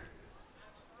it.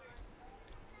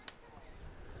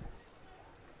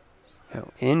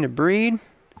 Into Breed.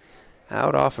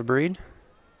 Out off of Breed.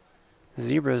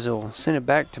 Zebras will send it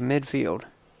back to midfield.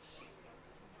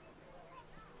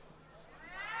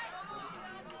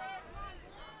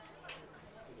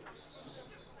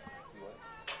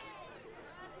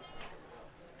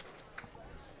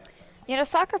 You know,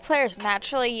 soccer players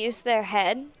naturally use their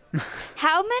head.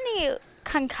 How many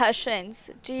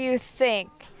concussions do you think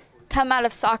come out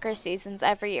of soccer seasons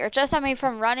every year? Just, I mean,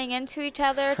 from running into each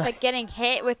other to getting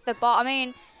hit with the ball. I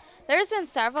mean, there's been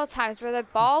several times where the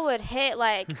ball would hit,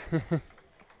 like,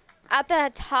 at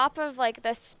the top of, like,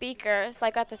 the speakers,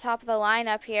 like, at the top of the line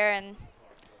up here. And,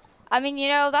 I mean, you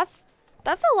know, that's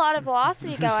a lot of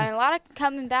velocity going, a lot of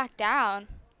coming back down.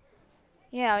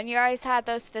 You know, and you always had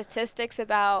those statistics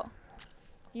about,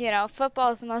 you know,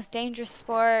 football is the most dangerous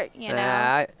sport, you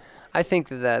know. I think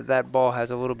that ball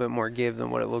has a little bit more give than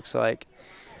what it looks like.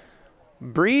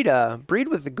 Breed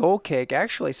with the goal kick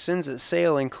actually sends it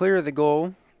sailing clear of the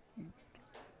goal,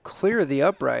 clear of the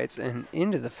uprights, and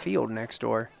into the field next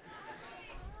door.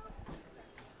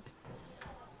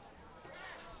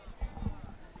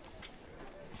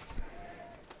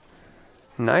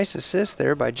 Nice assist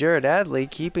there by Jared Adley,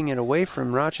 keeping it away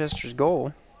from Rochester's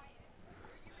goal.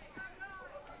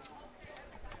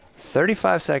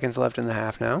 35 seconds left in the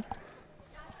half now.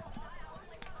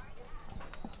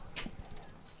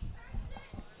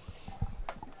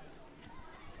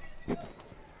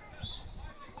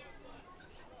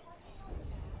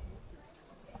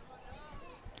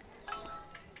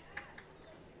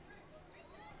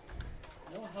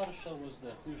 Noah Hottishell was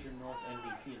the Hoosier North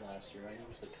MVP last year, right? He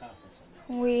was the conference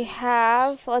MVP. We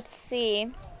have, let's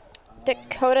see,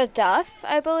 Dakota Duff,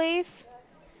 I believe.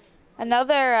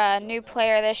 Another new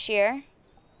player this year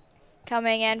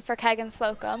coming in for Kegan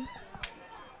Slocum.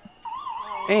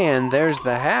 And there's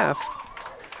the half.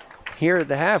 Here at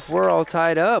the half, we're all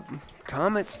tied up.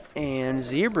 Comets and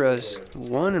Zebras,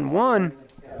 1-1.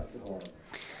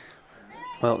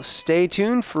 Well, stay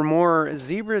tuned for more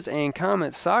Zebras and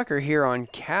Comets soccer here on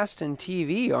Caston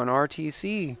TV on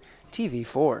RTC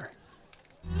TV4.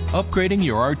 Upgrading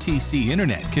your RTC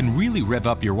internet can really rev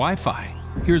up your Wi-Fi.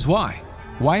 Here's why.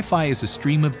 Wi-Fi is a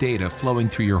stream of data flowing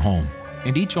through your home,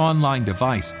 and each online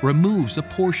device removes a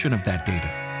portion of that data,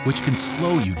 which can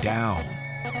slow you down.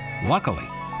 Luckily,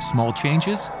 small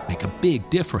changes make a big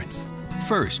difference.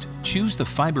 First, choose the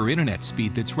fiber internet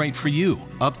speed that's right for you.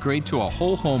 Upgrade to a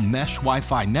whole home mesh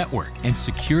Wi-Fi network and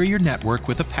secure your network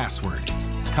with a password.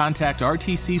 Contact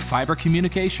RTC Fiber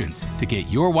Communications to get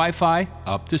your Wi-Fi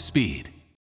up to speed.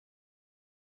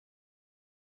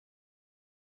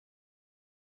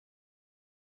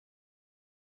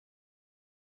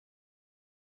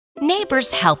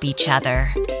 Neighbors help each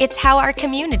other. It's how our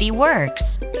community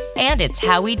works. And it's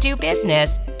how we do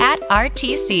business at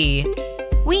RTC.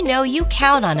 We know you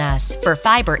count on us for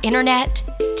fiber internet,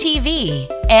 TV,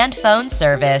 and phone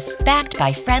service backed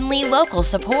by friendly local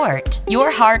support.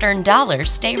 Your hard-earned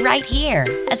dollars stay right here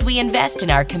as we invest in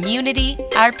our community,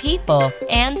 our people,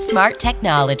 and smart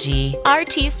technology.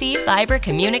 RTC Fiber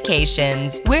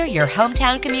Communications. We're your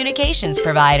hometown communications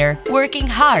provider, working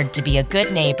hard to be a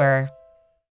good neighbor.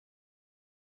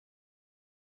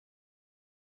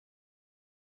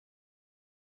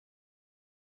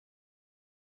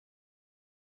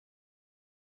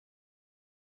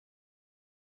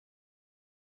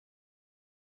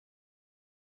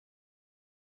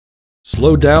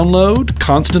 Slow download,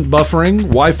 constant buffering,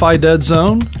 Wi-Fi dead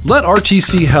zone? Let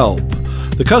RTC help.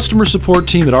 The customer support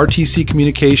team at RTC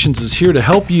Communications is here to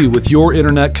help you with your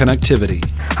internet connectivity.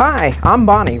 Hi, I'm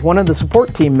Bonnie, one of the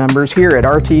support team members here at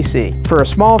RTC. For a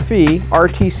small fee,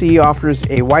 RTC offers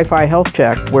a Wi-Fi health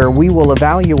check where we will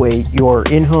evaluate your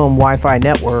in-home Wi-Fi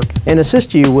network and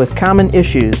assist you with common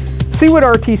issues. See what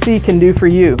RTC can do for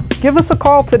you. Give us a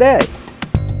call today.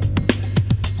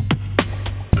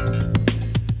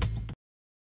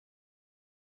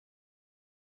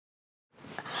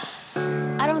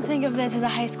 I don't think of this as a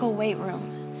high school weight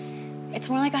room. It's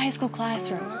more like a high school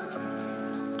classroom.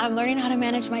 I'm learning how to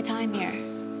manage my time here.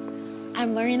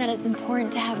 I'm learning that it's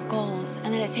important to have goals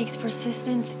and that it takes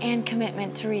persistence and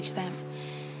commitment to reach them.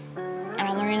 And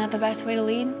I'm learning that the best way to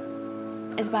lead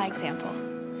is by example.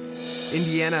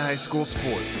 Indiana High School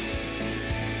Sports.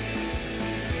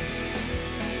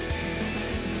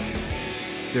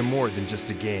 They're more than just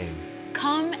a game.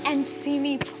 Come and see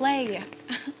me play.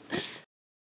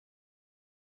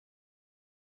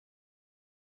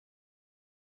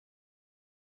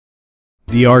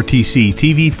 The RTC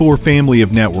TV4 family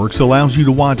of networks allows you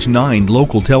to watch 9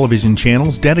 local television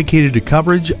channels dedicated to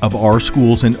coverage of our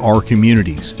schools and our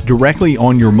communities, directly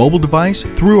on your mobile device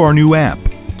through our new app.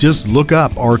 Just look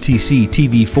up RTC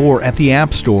TV4 at the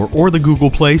App Store or the Google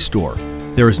Play Store.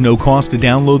 There is no cost to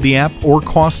download the app or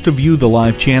cost to view the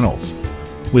live channels.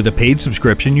 With a paid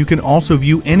subscription, you can also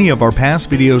view any of our past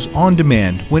videos on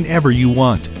demand whenever you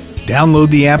want. Download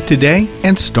the app today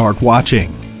and start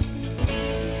watching.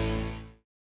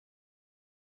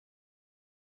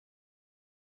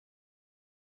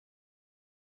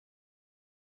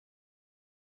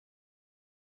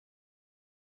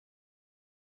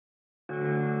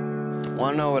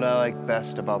 Want to know what I like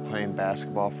best about playing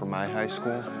basketball for my high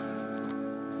school?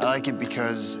 I like it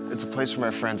because it's a place where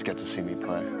my friends get to see me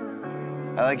play.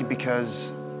 I like it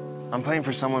because I'm playing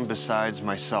for someone besides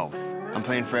myself. I'm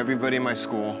playing for everybody in my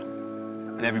school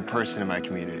and every person in my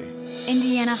community.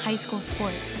 Indiana High School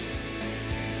Sports.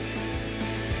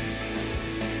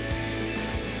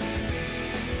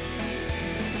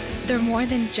 They're more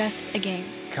than just a game.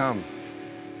 Come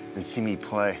and see me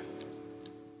play.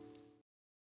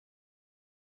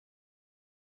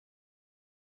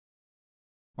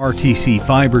 RTC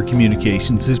Fiber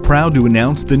Communications is proud to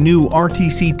announce the new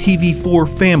RTC TV4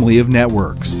 family of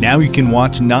networks. Now you can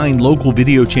watch 9 local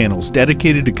video channels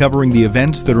dedicated to covering the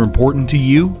events that are important to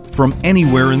you from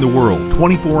anywhere in the world,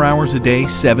 24 hours a day,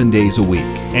 7 days a week.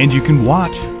 And you can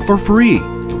watch for free.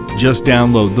 Just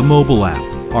download the mobile app,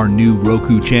 our new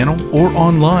Roku channel, or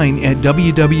online at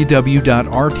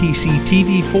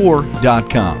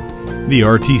www.rtctv4.com. The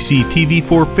RTC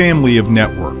TV4 family of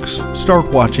networks.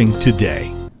 Start watching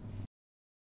today.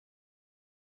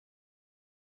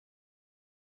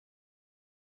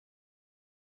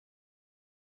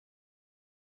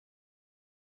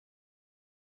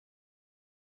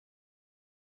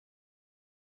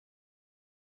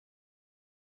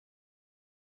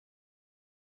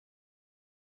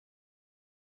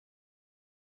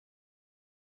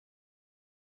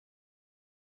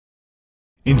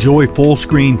 Enjoy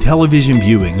full-screen television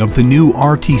viewing of the new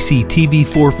RTC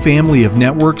TV4 family of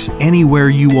networks anywhere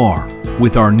you are.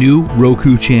 with our new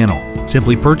Roku channel.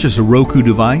 Simply purchase a Roku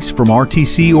device from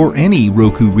RTC or any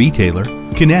Roku retailer,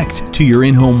 connect to your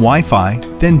in-home Wi-Fi,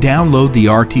 then download the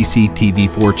RTC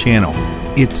TV4 channel.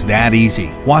 It's that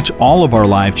easy. Watch all of our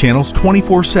live channels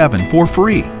 24/7 for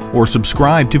free, or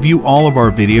subscribe to view all of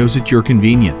our videos at your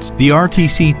convenience. The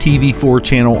RTC TV4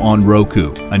 channel on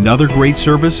Roku, another great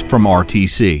service from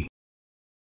RTC.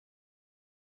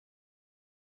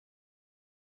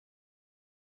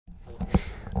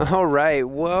 All right,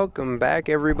 welcome back,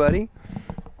 everybody.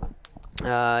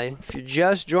 If you're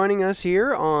just joining us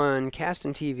here on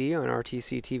Caston TV on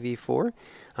RTC TV4,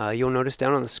 you'll notice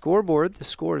down on the scoreboard, the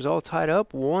score is all tied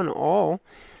up, 1-1.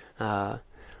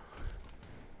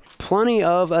 Plenty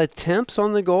of attempts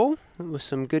on the goal, with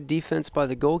some good defense by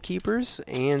the goalkeepers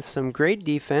and some great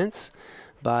defense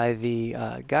by the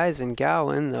guys and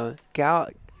gals.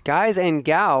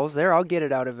 There, I'll get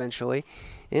it out eventually,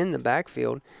 in the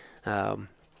backfield.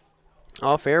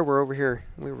 Off air, we're over here.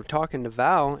 We were talking to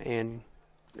Val and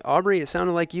Aubrey. It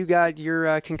sounded like you got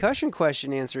your concussion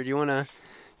question answered. You wanna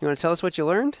tell us what you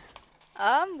learned?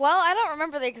 Well, I don't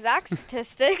remember the exact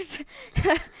statistics.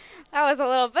 That was a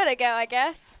little bit ago, I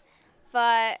guess.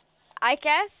 But I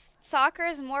guess soccer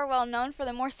is more well known for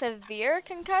the more severe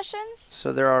concussions.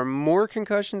 So there are more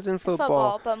concussions in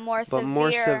football, but more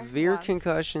severe ones.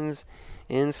 concussions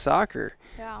in soccer.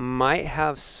 Yeah. Might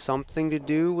have something to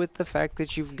do with the fact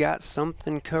that you've got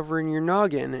something covering your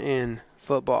noggin in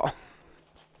football.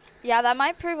 Yeah, that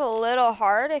might prove a little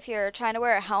hard if you're trying to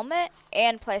wear a helmet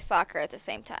and play soccer at the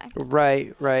same time.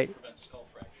 Right. Prevent skull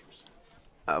fractures.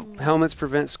 Helmets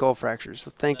prevent skull fractures.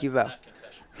 Well, thank you, Val.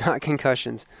 Not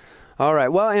concussions. All right.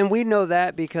 Well, and we know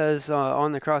that because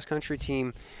on the cross-country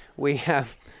team, we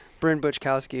have Bryn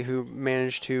Butchkowski, who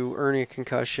managed to earn a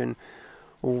concussion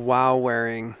while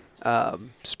wearing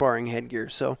sparring headgear.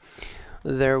 So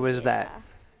there was that.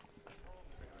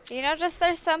 You know, just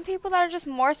there's some people that are just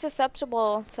more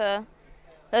susceptible to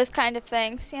those kind of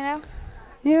things, you know?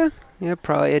 Yeah,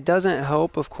 probably. It doesn't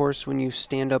help, of course, when you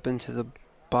stand up into the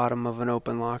bottom of an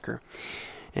open locker.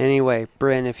 Anyway,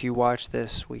 Bryn, if you watch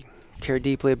this, we care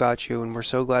deeply about you, and we're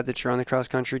so glad that you're on the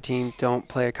cross-country team. Don't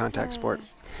play a contact sport.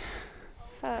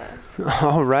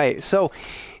 All right. So,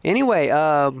 anyway,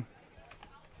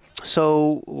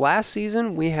 so last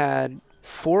season we had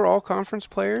 4 all-conference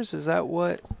players. Is that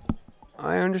what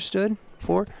I understood?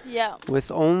 4? Yeah.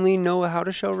 With only Noah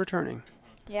Howdeshow returning.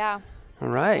 Yeah. All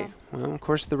right. Yeah. Well, of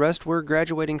course, the rest were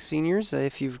graduating seniors.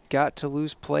 If you've got to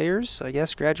lose players, I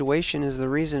guess graduation is the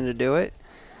reason to do it.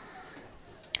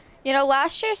 You know,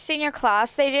 last year's senior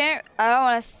class, they didn't, I don't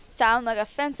want to sound like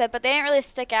offensive, but they didn't really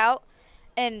stick out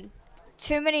in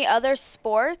too many other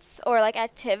sports or like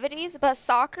activities. But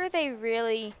soccer, they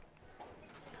really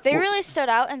stood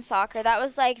out in soccer. That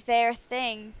was like their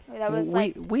thing. That was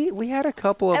we had a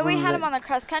couple of and them. we had them on the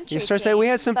cross country team. Saying we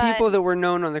had some people that were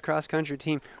known on the cross country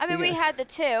team. I mean, we had the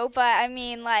 2, but I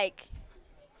mean, like,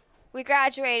 we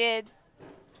graduated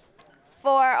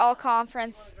 4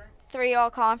 all-conference, 3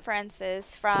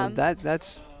 all-conferences from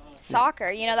that's soccer.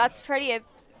 You know, that's a pretty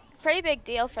big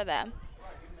deal for them.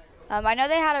 I know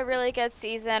they had a really good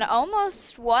season,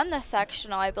 almost won the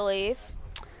sectional, I believe.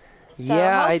 So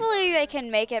hopefully they can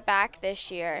make it back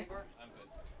this year.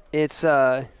 It's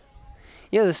the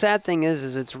sad thing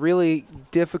is it's really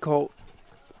difficult.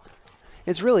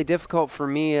 It's really difficult for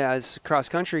me as cross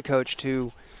country coach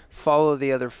to follow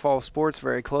the other fall sports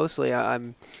very closely.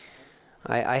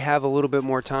 I have a little bit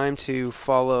more time to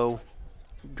follow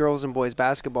girls and boys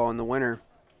basketball in the winter.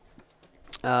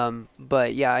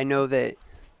 But yeah, I know that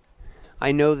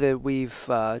we've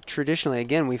traditionally,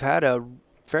 again, we've had a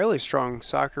fairly strong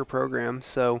soccer program,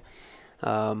 so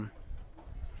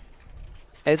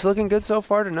it's looking good so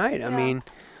far tonight. Yeah. I mean,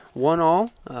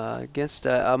 1-1 against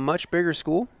a much bigger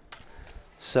school.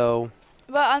 So,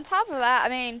 but on top of that, I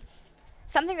mean,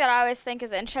 something that I always think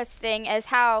is interesting is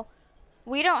how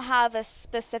we don't have a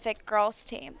specific girls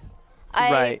team.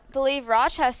 I believe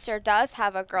Rochester does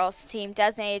have a girls team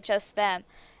designated just them.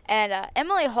 And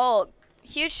Emily Holt,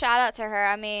 huge shout out to her.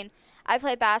 I mean, I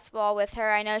play basketball with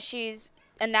her. I know she's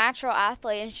a natural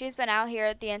athlete, and she's been out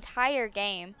here the entire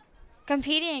game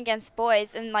competing against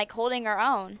boys and, like, holding her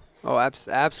own. Oh,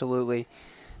 absolutely.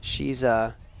 She's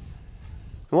well,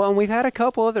 and we've had a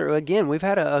couple other, again, we've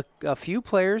had a few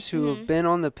players who have been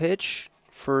on the pitch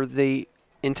for the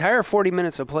entire 40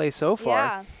 minutes of play so far.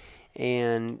 Yeah.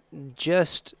 And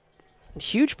just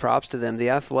huge props to them,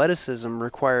 the athleticism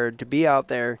required to be out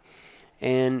there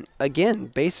and, again,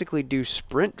 basically do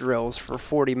sprint drills for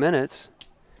 40 minutes.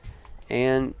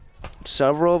 And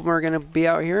several of them are going to be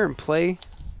out here and play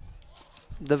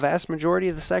the vast majority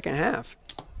of the second half.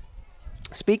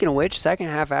 Speaking of which, second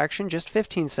half action just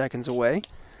 15 seconds away.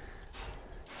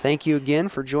 Thank you again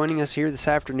for joining us here this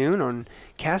afternoon on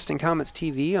Caston Comets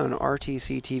TV on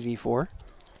RTC TV4.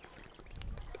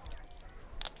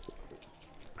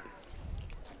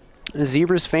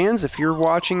 Zebras fans, if you're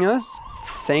watching us,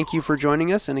 thank you for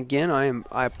joining us. And again,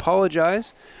 I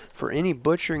apologize for any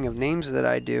butchering of names that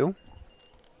I do.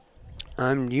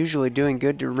 I'm usually doing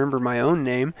good to remember my own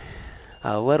name,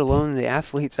 let alone the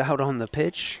athletes out on the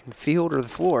pitch, field, or the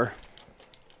floor.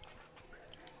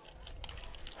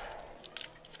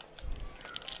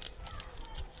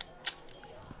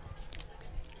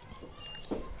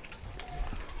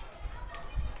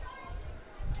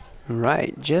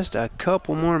 Right, just a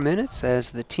couple more minutes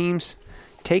as the teams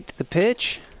take to the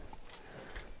pitch.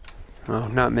 Oh,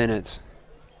 not minutes.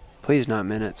 Please, not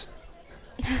minutes.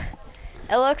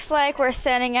 It looks like we're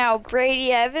sending out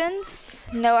Brady Evans,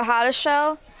 Noah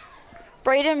Hadashow,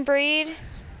 Braden Breed,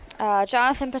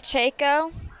 Jonathan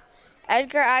Pacheco,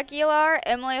 Edgar Aguilar,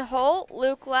 Emily Holt,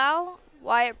 Luke Lau,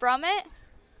 Wyatt Brummett.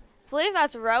 I believe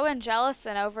that's Rowan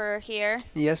Jellison over here.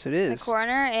 Yes, it is. In the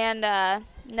corner, and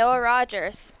Noah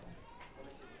Rogers,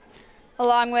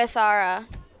 along with our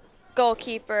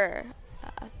goalkeeper,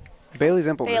 Bailey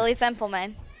Zimpelman. Bailey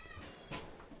Zimpelman.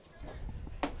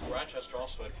 Rochester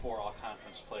also had 4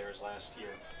 all-conference players last year.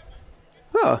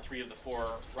 Oh. 3 of the 4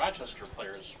 Rochester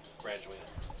players graduated.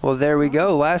 Well, there we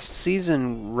go. Last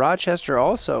season, Rochester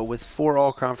also with 4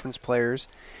 all-conference players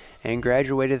and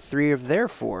graduated 3 of their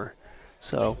 4.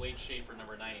 So Wade Schaefer,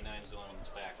 number 99, is the only one that's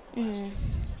back from last year.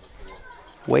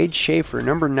 Wade Schaefer,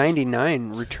 number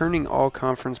 99, returning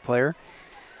all-conference player.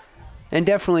 And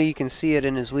definitely you can see it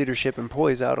in his leadership and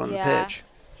poise out on the pitch.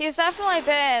 He's definitely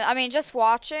been, I mean, just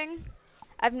watching,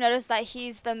 I've noticed that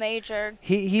he's the major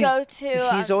He's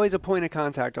go-to. He's always a point of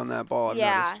contact on that ball, I've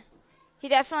noticed. He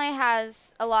definitely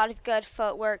has a lot of good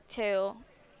footwork, too.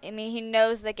 I mean, he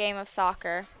knows the game of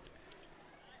soccer.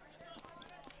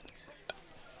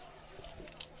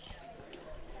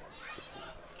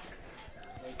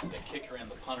 Wade's the kicker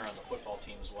and the punter on the football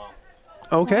team as well.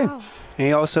 Okay. Wow. And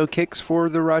he also kicks for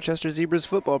the Rochester Zebras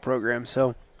football program,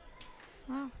 so.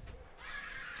 Wow.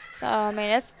 So, I mean,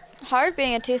 it's hard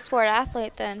being a two-sport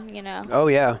athlete then, you know. Oh,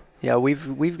 yeah. Yeah,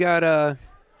 we've got a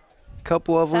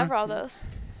couple of them. Several of those.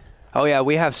 Oh, yeah,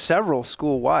 we have several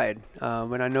school-wide.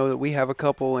 And I know that we have a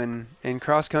couple in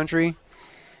cross-country.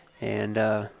 And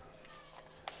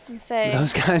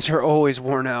those guys are always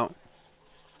worn out.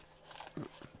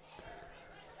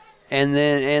 And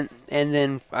then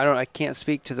I can't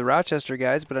speak to the Rochester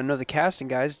guys, but I know the Caston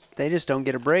guys, they just don't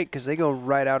get a break because they go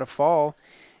right out of fall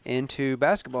into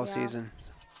basketball season.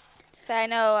 So I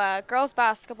know girls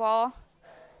basketball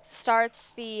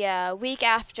starts the week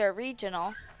after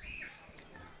regional.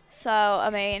 So, I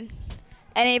mean,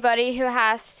 anybody who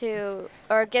has to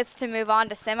or gets to move on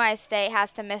to semi-state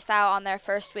has to miss out on their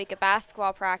first week of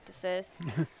basketball practices.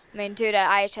 I mean, due to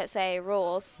IHSA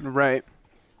rules. Right.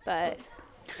 But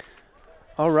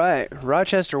all right,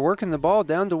 Rochester working the ball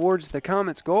down towards the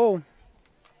Comets' goal.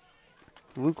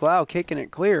 Luke Lau kicking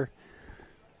it clear.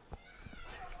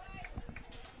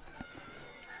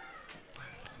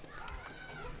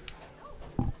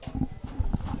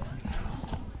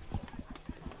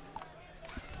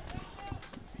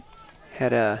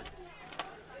 Had a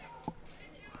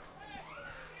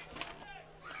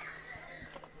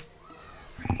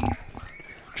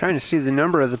trying to see the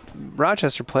number of the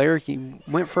Rochester player. He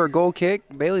went for a goal kick.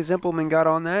 Bailey Zimpelman got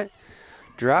on that.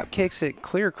 Drop kicks it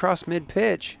clear across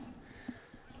mid-pitch.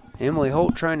 Emily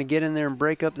Holt trying to get in there and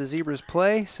break up the Zebras'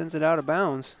 play. Sends it out of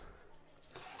bounds.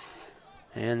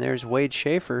 And there's Wade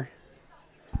Schaefer.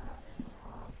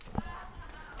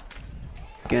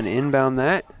 Going to inbound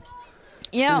that.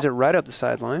 Sends it right up the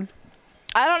sideline.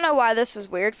 I don't know why this was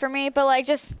weird for me, but like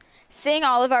just seeing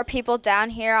all of our people down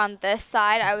here on this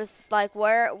side, I was like,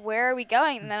 where are we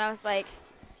going? And then I was like,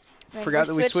 forgot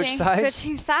that we switched sides.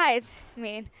 Switching sides. I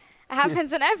mean, it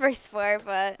happens in every sport,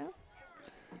 but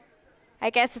I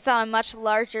guess it's on a much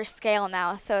larger scale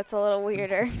now, so it's a little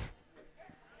weirder.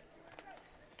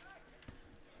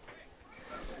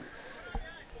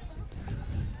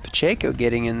 Pacheco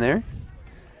getting in there.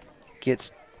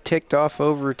 Gets ticked off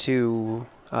over to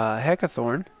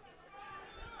Heckathorn.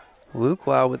 Luke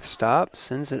Lau with the stop.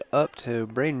 Sends it up to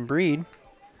Braden Breed.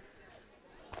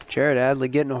 Jared Adley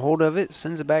getting a hold of it.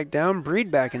 Sends it back down. Breed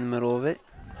back in the middle of it.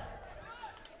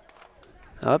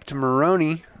 Up to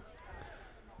Maroney.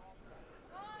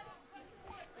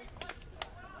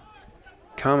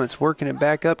 Comets working it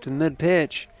back up to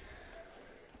mid-pitch.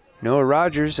 Noah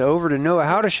Rogers over to Noah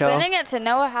Howdeshell. Sending it to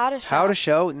Noah Howdeshell.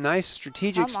 Howdeshell, nice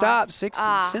strategic stop.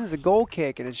 Sends a goal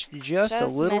kick, and it's just a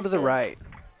little misses. to the right.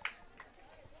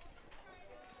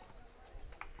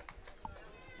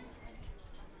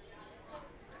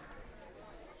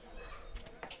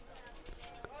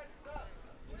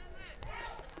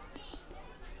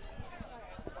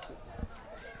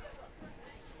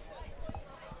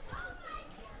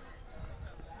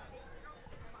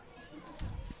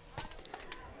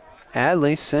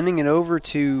 Adley sending it over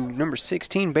to number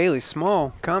 16, Bailey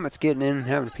Small. Comet's getting in and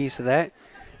having a piece of that.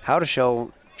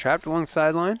 Howdeshell trapped along the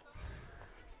sideline.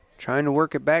 Trying to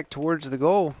work it back towards the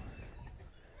goal.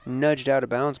 Nudged out of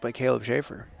bounds by Caleb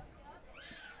Schaefer.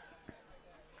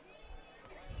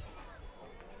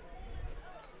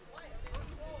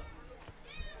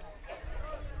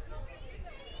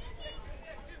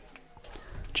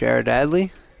 Jared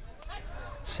Adley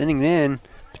sending it in.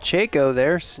 Pacheco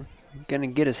there. Going to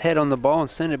get his head on the ball and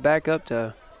send it back up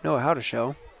to Noah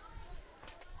Howdeshell.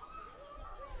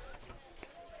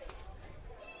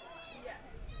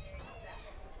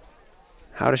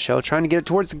 Howdeshell trying to get it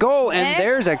towards the goal, and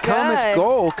there's a Comets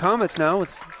goal. Comets now with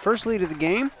first lead of the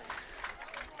game,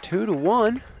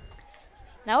 2-1.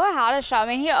 Noah Howdeshell, I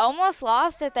mean, he almost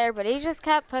lost it there, but he just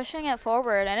kept pushing it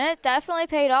forward, and it definitely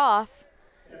paid off.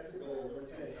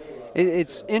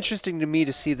 It's interesting to me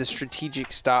to see the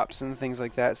strategic stops and things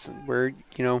like that, where,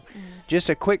 you know, just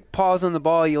a quick pause on the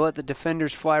ball, you let the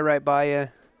defenders fly right by you.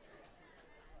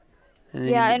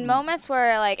 Yeah, in moments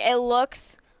where, like, it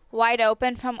looks wide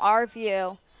open from our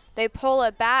view, they pull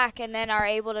it back and then are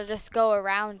able to just go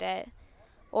around it,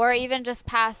 or even just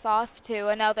pass off to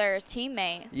another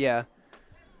teammate. Yeah.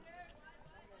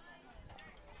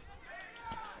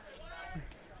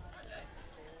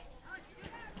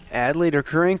 Adley to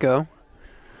Karenko.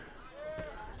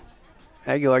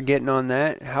 Aguilar getting on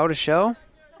that. Howdeshell.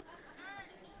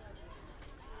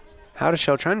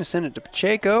 Howdeshell trying to send it to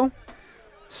Pacheco.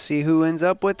 See who ends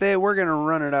up with it. We're going to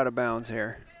run it out of bounds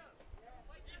here.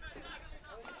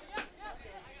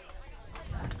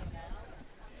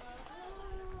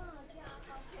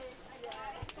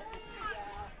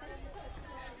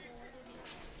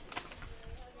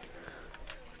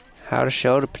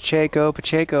 Howdeshell to Pacheco.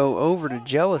 Pacheco over to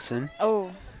Jellison.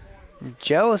 Oh.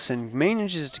 Jellison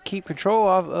manages to keep control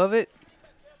of it.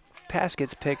 Pass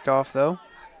gets picked off, though.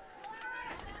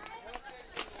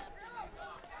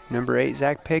 Number 8,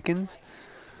 Zach Pickens.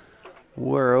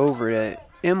 We're over to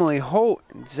Emily Holt.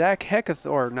 Zach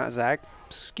Heckathorn, or not Zach,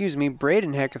 excuse me,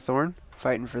 Braden Heckathorn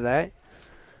fighting for that.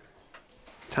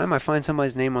 Time I find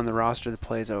somebody's name on the roster, the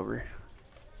play's over.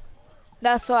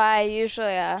 That's why I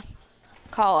usually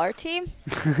call our team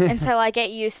until I get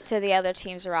used to the other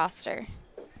team's roster.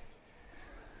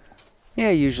 Yeah,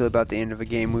 usually about the end of a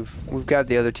game, we've got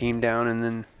the other team down, and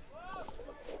then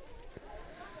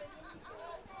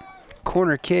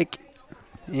corner kick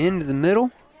into the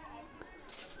middle.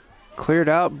 Cleared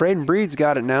out. Braden Breed's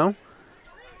got it now.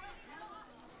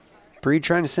 Breed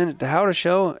trying to send it to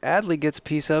Howdeshell. Adley gets a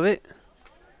piece of it.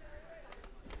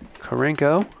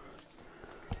 Karenko.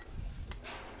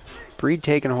 Breed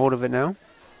taking a hold of it now.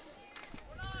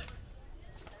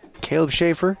 Caleb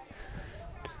Schaefer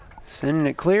sending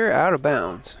it clear out of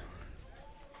bounds.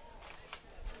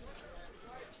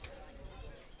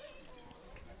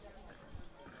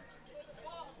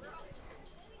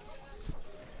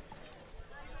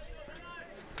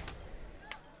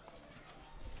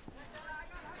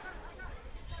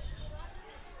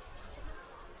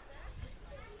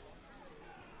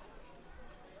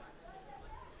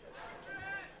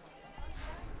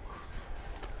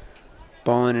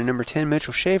 Ball in at number 10,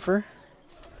 Mitchell Schaefer.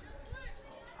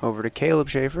 Over to Caleb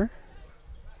Schaefer.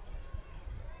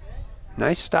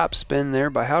 Nice stop spin there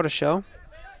by Howdeshell.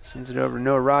 Sends it over to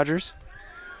Noah Rogers.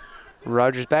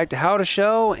 Rogers back to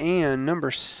Howdeshell, and number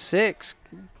 6,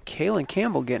 Kaylin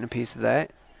Campbell getting a piece of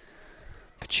that.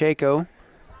 Pacheco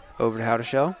over to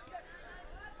Howdeshell.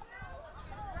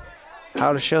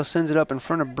 Howdeshell sends it up in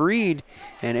front of Breed,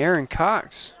 and Aaron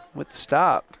Cox with the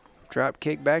stop. Drop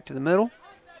kick back to the middle.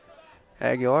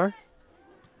 Aguilar.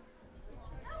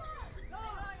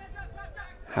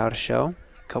 Howdeshell.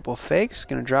 Couple of fakes.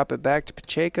 Going to drop it back to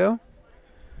Pacheco.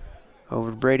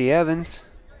 Over to Brady Evans.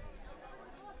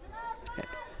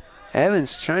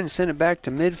 Evans trying to send it back to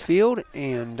midfield,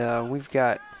 and we've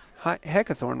got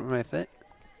Heckathorn with it.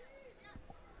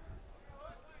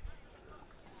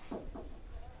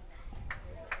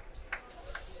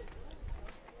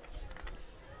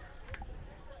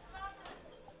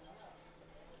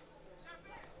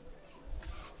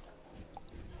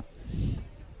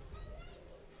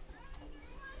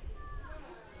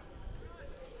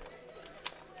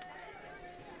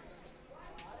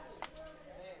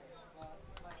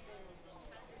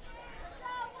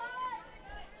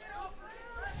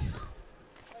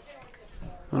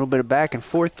 A little bit of back and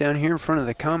forth down here in front of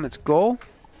the Comets goal.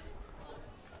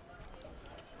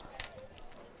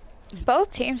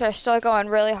 Both teams are still going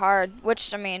really hard,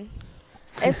 which, I mean,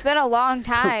 it's been a long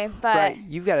time, but right.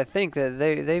 You've got to think that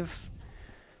they've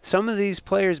some of these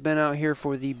players been out here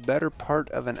for the better part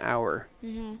of an hour.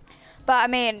 But I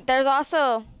mean, there's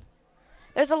a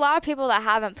lot of people that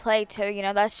haven't played too. You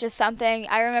know, that's just something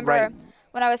I remember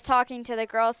when I was talking to the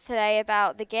girls today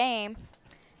about the game.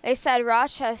 They said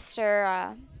Rochester.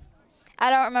 I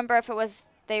don't remember if it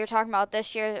was they were talking about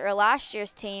this year or last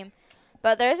year's team,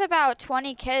 but there's about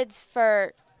 20 kids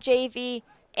for JV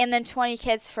and then 20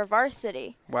 kids for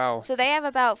varsity. Wow. So they have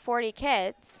about 40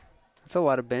 kids. That's a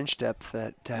lot of bench depth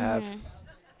to have.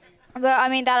 But, I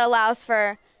mean, that allows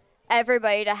for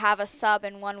everybody to have a sub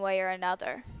in one way or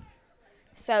another.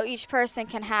 So each person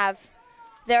can have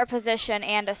their position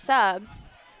and a sub.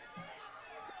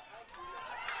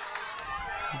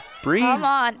 Breed. Come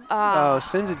on. Oh,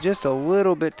 sends it just a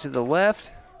little bit to the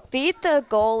left. Beat the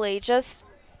goalie. Just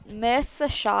miss the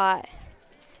shot.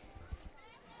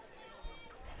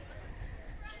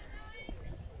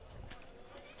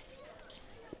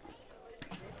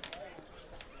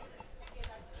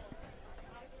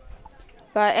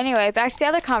 But anyway, back to the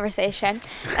other conversation.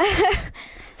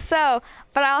 So,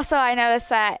 but also I noticed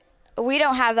that we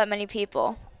don't have that many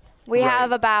people. We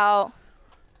have about,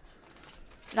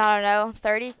 I don't know,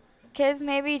 30 kids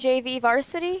maybe, JV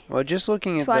varsity. Well, just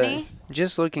looking at 20?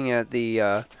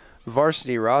 the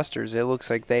varsity rosters, it looks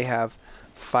like they have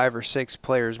 5 or 6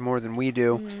 players more than we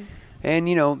do. And,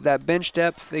 you know, that bench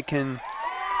depth, it can,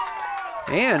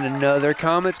 and another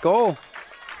Comets goal.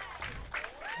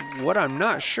 What I'm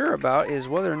not sure about is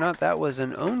whether or not that was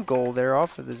an own goal there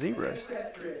off of the Zebras.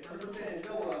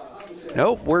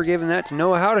 Nope, we're giving that to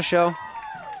Noah Howdeshell.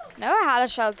 Noah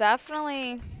Howdeshell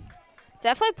definitely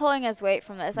pulling his weight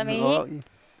from this. I mean,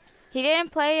 he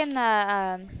didn't play in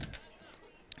the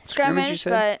scrimmage,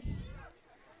 but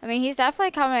I mean, he's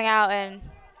definitely coming out and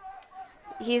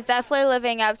he's definitely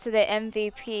living up to the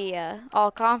MVP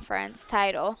all-conference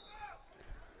title.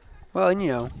 Well, and, you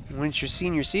know, when it's your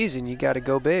senior season, you got to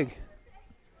go big.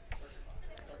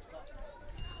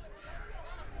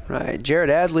 Right, Jared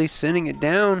Adley sending it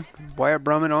down. Wyatt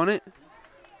Brummett on it.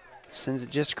 Sends it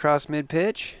just across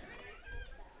mid-pitch.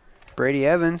 Brady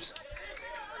Evans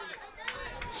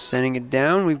sending it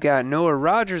down. We've got Noah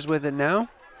Rogers with it now.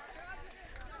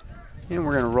 And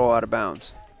we're going to roll out of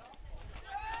bounds.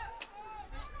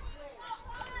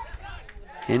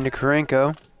 Into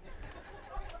Karenko.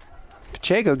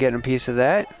 Pacheco getting a piece of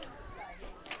that.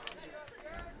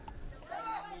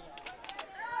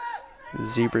 The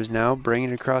Zebras now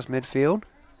bringing it across midfield.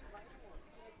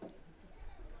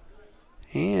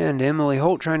 And Emily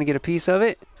Holt trying to get a piece of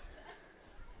it.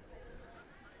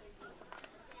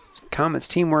 Comets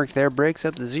teamwork there breaks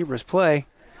up the Zebras play.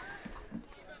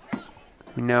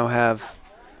 We now have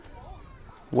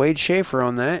Wade Schaefer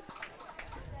on that.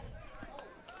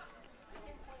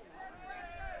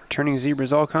 Returning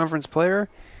Zebras all-conference player.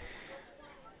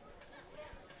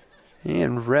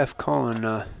 And ref calling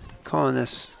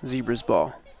this Zebras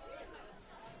ball.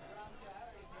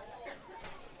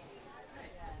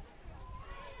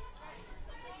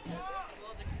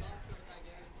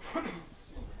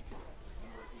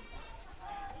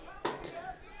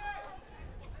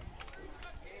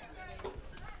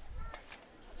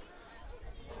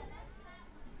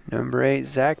 Number 8,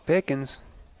 Zach Pickens.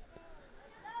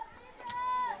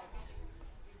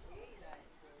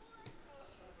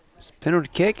 Penalty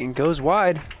kick and goes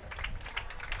wide.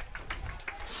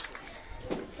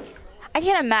 I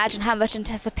can't imagine how much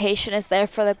anticipation is there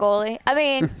for the goalie. I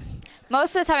mean,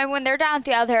 most of the time when they're down at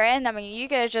the other end, I mean, you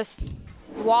gotta just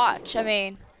watch. I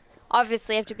mean,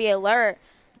 obviously you have to be alert,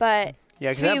 but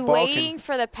yeah, to be waiting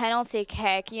for the penalty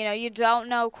kick, you know, you don't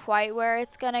know quite where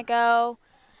it's gonna go.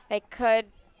 They could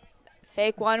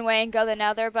fake one way and go the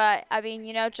other, but I mean,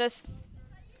 you know, just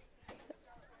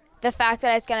the fact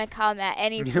that it's going to come at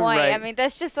any point. Right. I mean,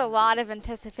 that's just a lot of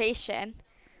anticipation.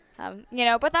 You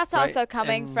know, but that's also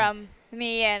coming from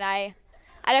me, and I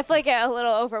definitely get a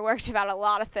little overworked about a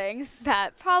lot of things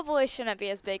that probably shouldn't be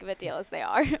as big of a deal as they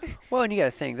are. Well, and you got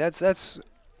to think that's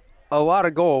a lot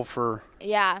of goal for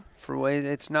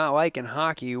it's not like in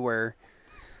hockey where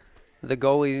the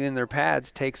goalie in their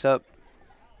pads takes up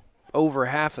over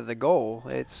half of the goal.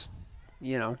 It's,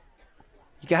 you know,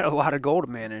 you got a lot of goal to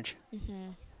manage.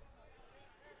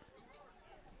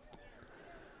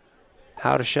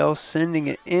 Howdeshell sending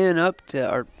it in up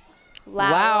to, or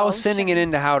Lau sending it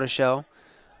into Howdeshell.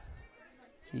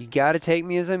 You got to take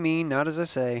me as I mean, not as I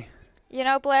say. You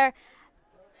know, Blair,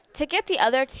 to get the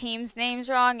other team's names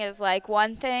wrong is like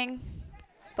one thing,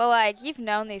 But, like, you've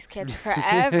known these kids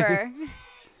forever.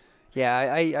 Yeah,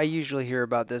 I usually hear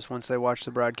about this once I watch the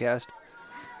broadcast.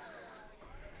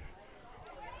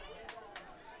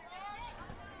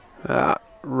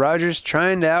 Rogers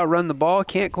trying to outrun the ball.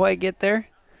 Can't quite get there.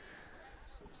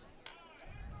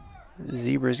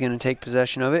 Zebra's going to take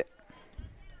possession of it.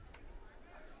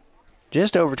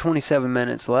 Just over 27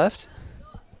 minutes left.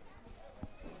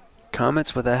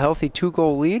 Comets with a healthy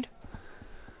 2-goal lead.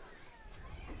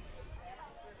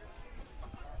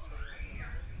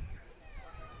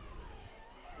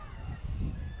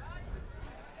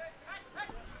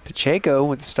 Pacheco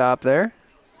with the stop there.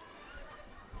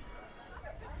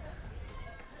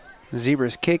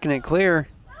 Zebra's kicking it clear.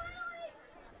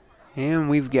 And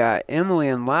we've got Emily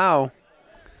and Lau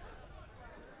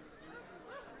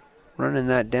running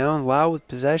that down. Lau with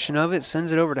possession of it.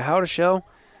 Sends it over to Howdeshell.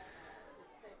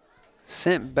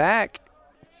 Sent back.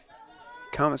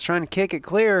 Comets trying to kick it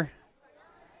clear.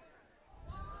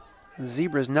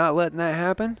 Zebra's not letting that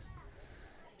happen.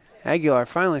 Aguilar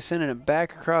finally sending it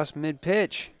back across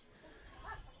mid-pitch.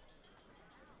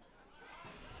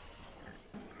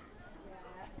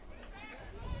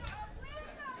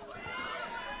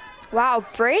 Wow,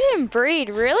 Braden Breed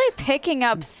really picking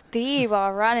up speed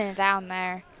while running down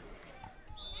there.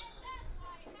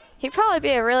 He'd probably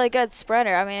be a really good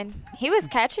sprinter. I mean, he was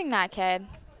catching that kid.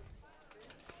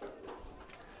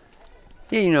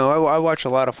 Yeah, you know, I watch a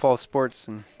lot of fall sports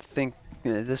and think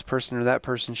this person or that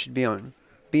person should be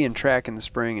in track in the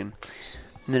spring, and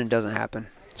then it doesn't happen.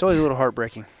 It's always a little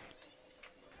heartbreaking.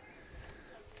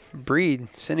 Breed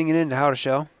sending it into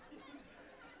Howdeshell.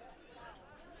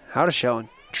 Howdeshell in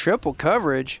triple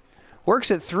coverage. Works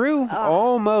it through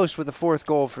almost with the 4th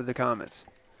goal for the Comets.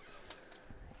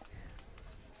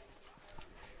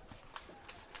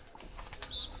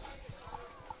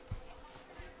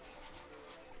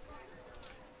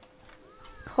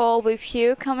 Colby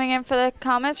Pugh coming in for the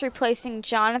Comets, replacing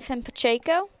Jonathan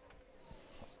Pacheco.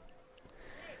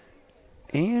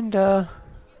 And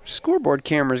scoreboard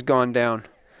camera's gone down.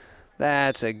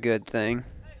 That's a good thing.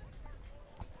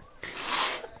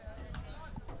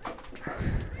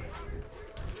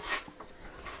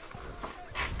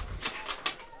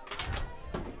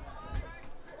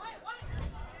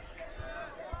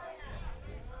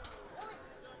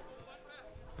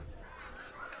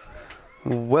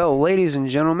 Well, ladies and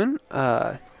gentlemen,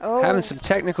 having some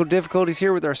technical difficulties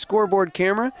here with our scoreboard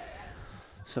camera.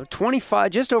 So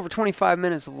just over 25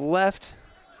 minutes left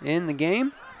in the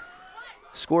game.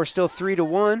 Score still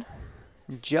 3-1.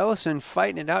 Jellison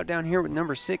fighting it out down here with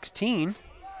number 16.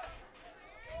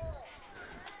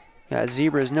 Got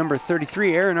Zebra's number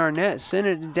 33, Aaron Arnett,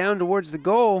 sending it down towards the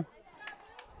goal.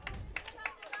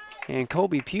 And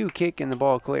Colby Pugh kicking the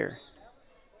ball clear.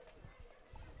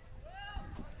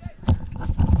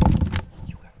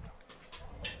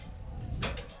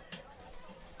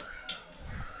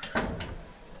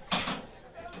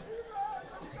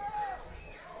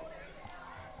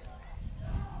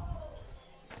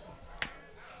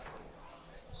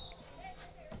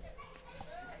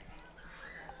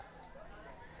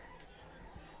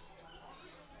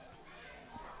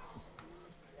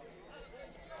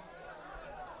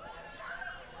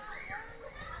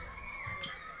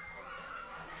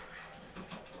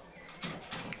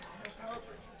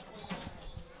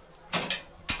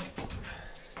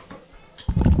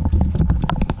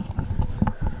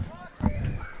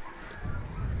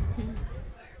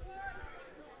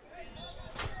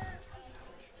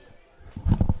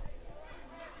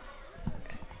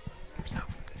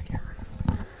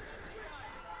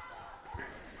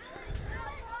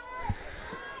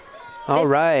 All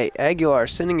right, Aguilar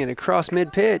sending it across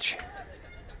mid-pitch.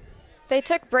 They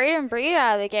took Braden Breed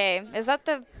out of the game. Is that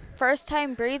the first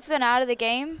time Breed's been out of the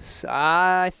game?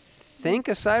 I think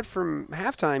aside from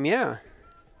halftime, yeah.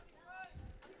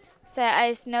 So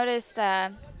I noticed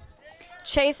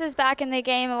Chase is back in the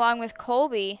game along with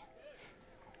Colby,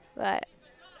 but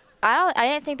I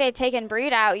didn't think they'd taken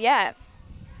Breed out yet.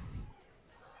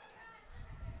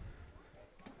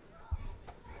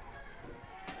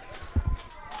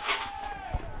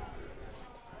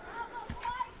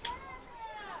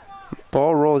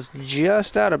 Ball rolls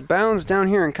just out of bounds down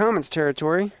here in Comets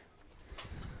territory.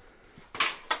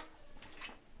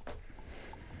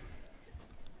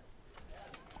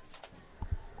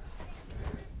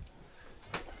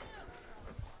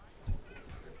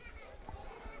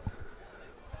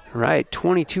 Right,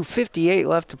 22:58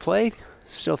 left to play.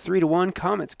 Still 3-1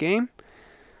 Comets game.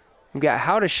 We've got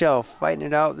Howdeshell fighting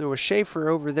it out. There was Schaefer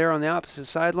over there on the opposite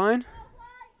sideline.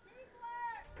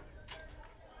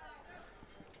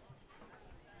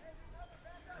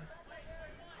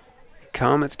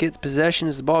 Comets get the possession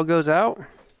as the ball goes out.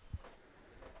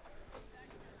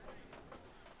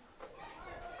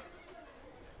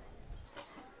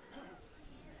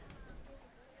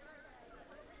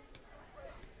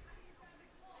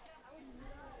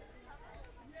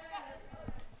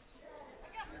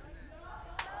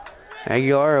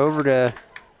 Aguilar over to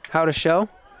How to Show.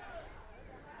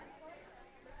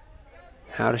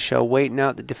 How to Show waiting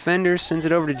out the defenders, sends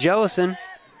it over to Jellison.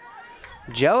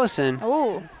 Jellison,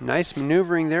 Ooh. Nice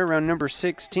maneuvering there around number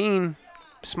 16,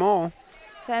 Small.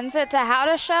 Sends it to How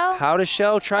to Show. How to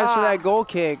Show tries for that goal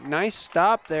kick. Nice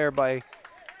stop there by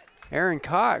Aaron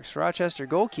Cox, Rochester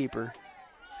goalkeeper.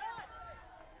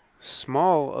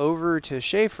 Small over to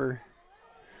Schaefer.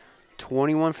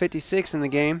 21:56 in the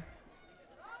game.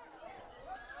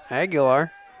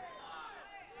 Aguilar.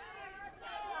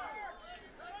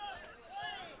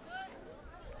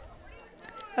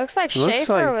 Looks like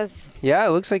Schaefer was yeah,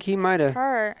 it looks like he might have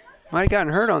gotten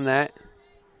hurt on that.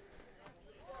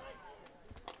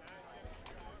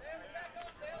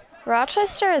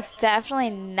 Rochester is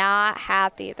definitely not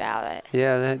happy about it.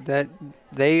 Yeah,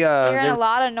 they hearing a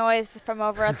lot of noise from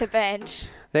over at the bench.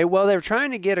 They were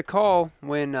trying to get a call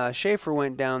when Schaefer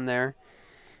went down there,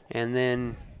 and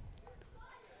then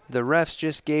the refs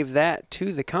just gave that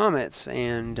to the Comets,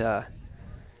 and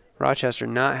Rochester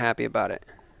not happy about it.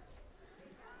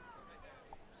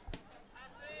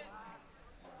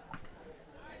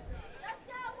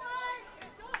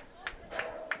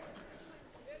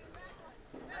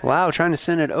 Wow, trying to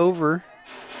send it over.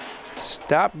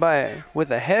 Stopped with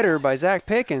a header by Zach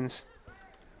Pickens.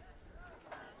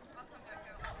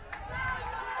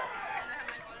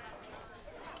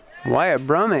 Wyatt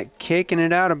Brummett kicking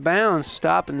it out of bounds,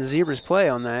 stopping the Zebras' play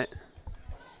on that.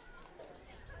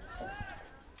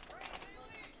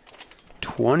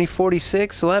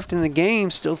 20:46 left in the game,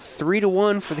 still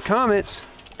 3-1 for the Comets.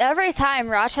 Every time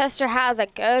Rochester has a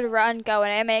good run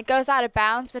going, I mean, it goes out of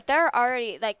bounds, but they're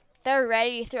already, they're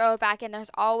ready to throw it back in.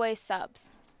 There's always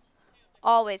subs.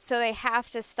 Always. So they have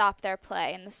to stop their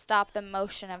play and stop the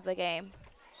motion of the game.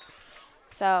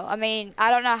 So, I mean,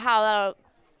 I don't know how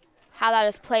that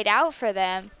has played out for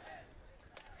them,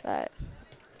 but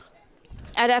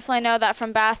I definitely know that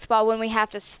from basketball, when we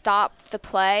have to stop the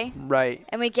play, right,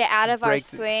 and we get out of our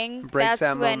swing, that's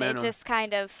when momentum. it just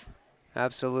kind of.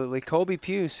 Absolutely. Colby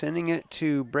Pugh sending it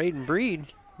to Braden Breed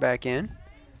back in.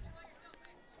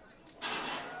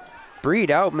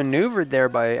 Breed outmaneuvered there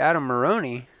by Adam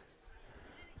Maroney.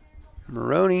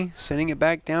 Maroney sending it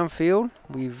back downfield.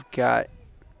 We've got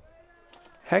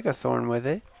Heckathorn with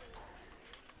it.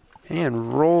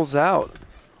 And rolls out.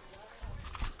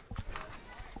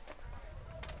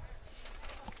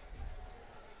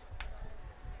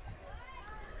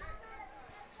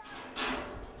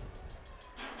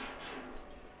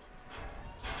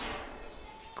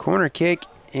 Corner kick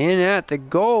in at the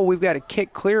goal. We've got a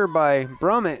kick clear by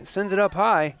Brummett. Sends it up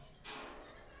high.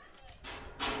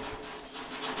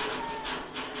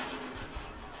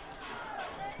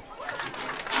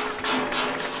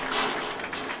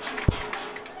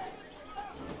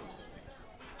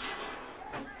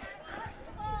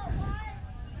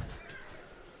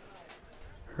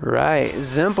 Right,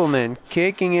 Zimpelman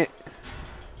kicking it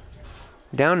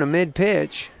down to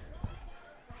mid-pitch.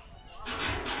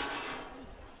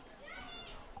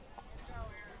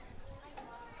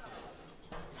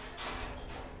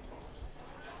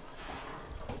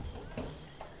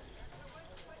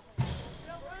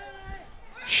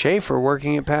 Schaefer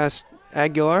working it past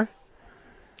Aguilar.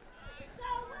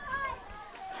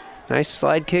 Nice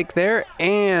slide kick there,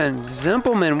 and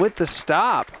Zimpelman with the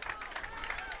stop.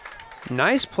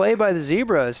 Nice play by the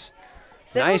Zebras.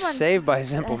 Nice save by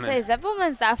Zimpelman. I say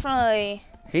Zimpelman's definitely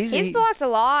he's blocked a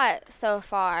lot so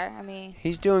far. I mean,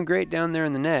 he's doing great down there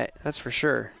in the net. That's for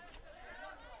sure.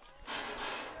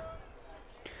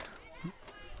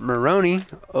 Maroney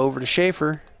over to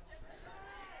Schaefer.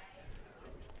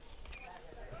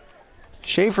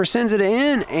 Schaefer sends it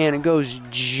in, and it goes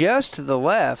just to the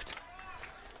left.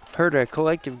 Heard a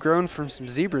collective groan from some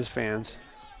Zebras fans.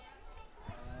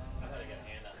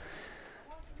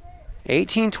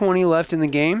 18:20 left in the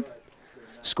game.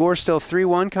 Score still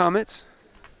 3-1 Comets.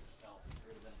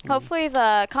 Hopefully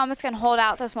the Comets can hold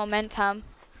out this momentum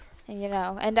and,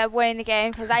 end up winning the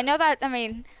game. Because I know that, I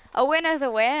mean, a win is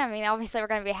a win. I mean, obviously we're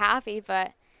going to be happy,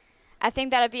 but I think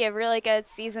that would be a really good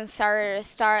season starter to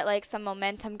start, some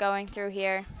momentum going through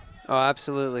here. Oh,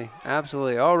 absolutely.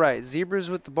 Absolutely. All right,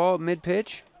 Zebras with the ball at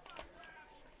mid-pitch.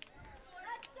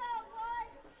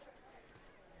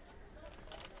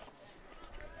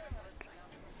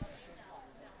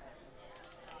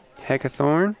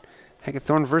 Heckathorn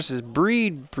versus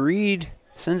Breed. Breed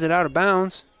Sends it out of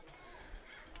bounds.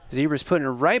 Zebra's putting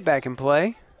it right back in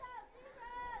play.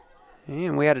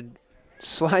 And we had a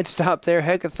slide stop there.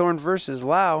 Heckathorn versus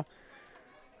Lau.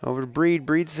 Over to Breed.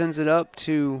 Breed sends it up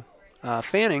to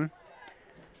Fanning.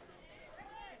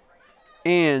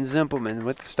 And Zimpelman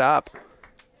with the stop.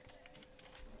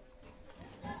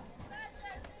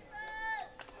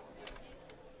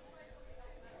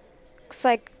 Looks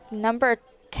like number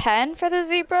 10 for the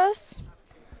Zebras.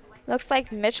 Looks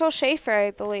like Mitchell Schaefer,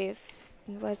 I believe.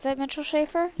 Was it Mitchell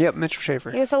Schaefer? Yep, Mitchell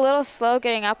Schaefer. He was a little slow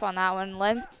getting up on that one,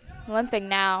 limping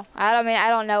now. I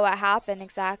don't know what happened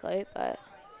exactly, but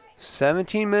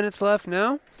 17 minutes left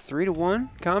now. 3-1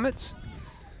 Comets.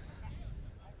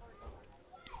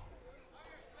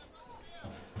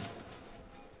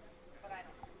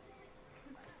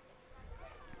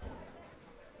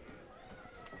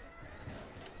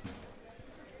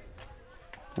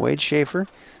 Wade Schaefer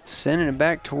sending it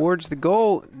back towards the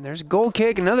goal. There's a goal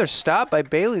kick. Another stop by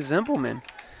Bailey Zimpelman.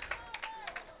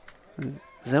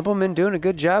 Zimpelman doing a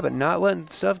good job at not letting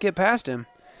stuff get past him.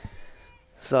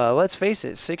 So let's face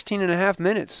it, 16 and a half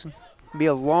minutes. Be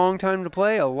a long time to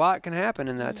play. A lot can happen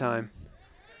in that time.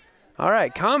 All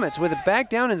right, Comets with it back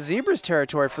down in Zebras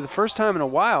territory for the first time in a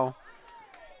while.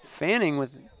 Fanning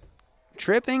with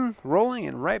tripping, rolling,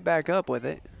 and right back up with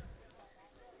it.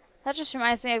 that just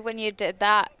reminds me of when you did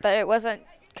that, but it wasn't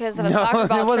because of a soccer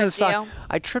ball it wasn't tripped you.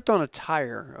 I tripped on a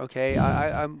tire, okay?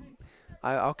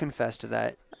 I'll confess to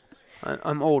that.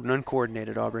 I'm old and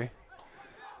uncoordinated, Aubrey.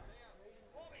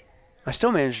 I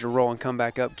still managed to roll and come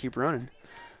back up, keep running.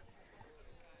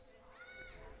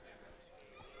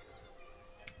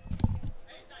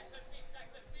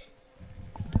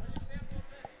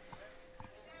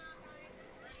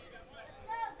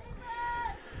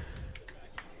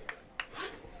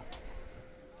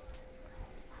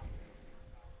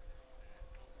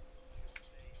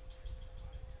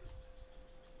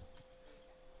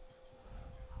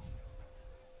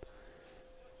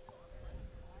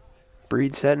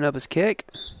 Breed setting up his kick.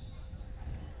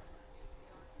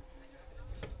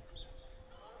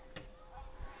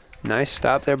 Nice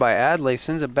stop there by Adley.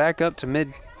 Sends it back up to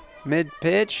mid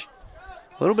pitch.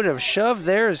 A little bit of a shove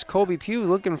there as Colby Pugh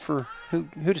looking for who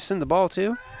to send the ball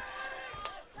to.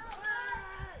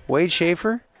 Wade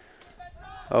Schaefer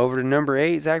over to number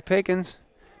 8, Zach Pickens.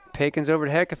 Pickens over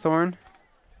to Heckathorn.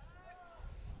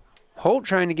 Holt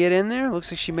trying to get in there.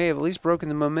 Looks like she may have at least broken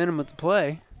the momentum of the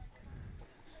play.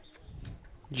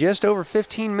 Just over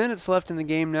 15 minutes left in the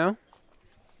game now.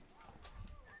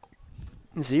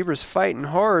 Zebras fighting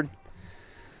hard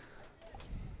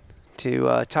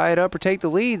to tie it up or take the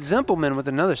lead. Zimpelman with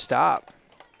another stop.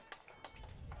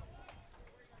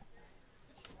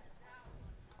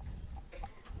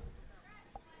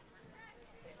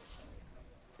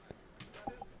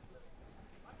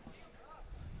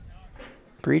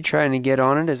 Breed trying to get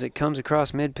on it as it comes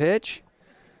across mid-pitch.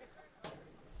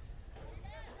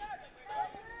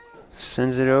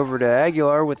 Sends it over to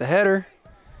Aguilar with the header.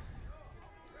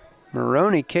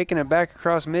 Maroney kicking it back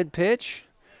across mid-pitch.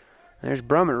 There's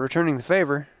Brummett returning the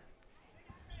favor.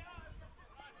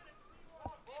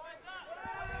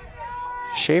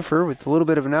 Schaefer with a little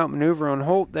bit of an outmaneuver on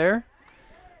Holt there.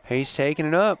 He's taking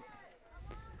it up.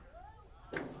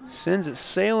 Sends it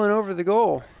sailing over the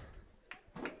goal.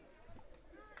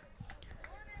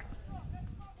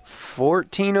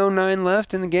 14:09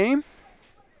 left in the game.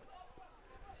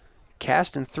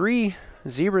 Caston 3,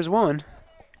 Zebras 1.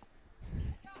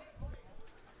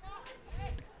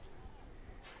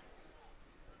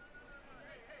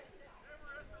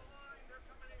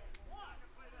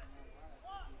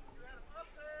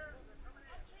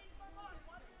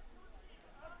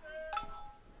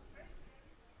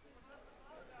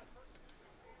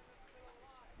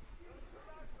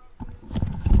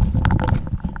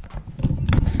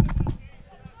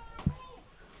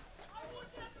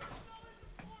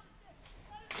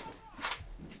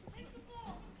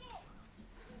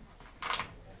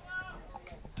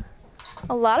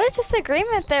 A lot of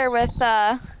disagreement there with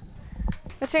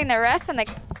between the ref and the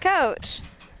coach.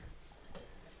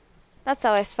 That's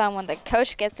always fun when the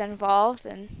coach gets involved,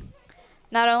 and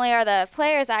not only are the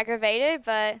players aggravated,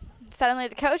 but suddenly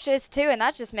the coach is too, and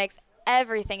that just makes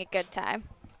everything a good time.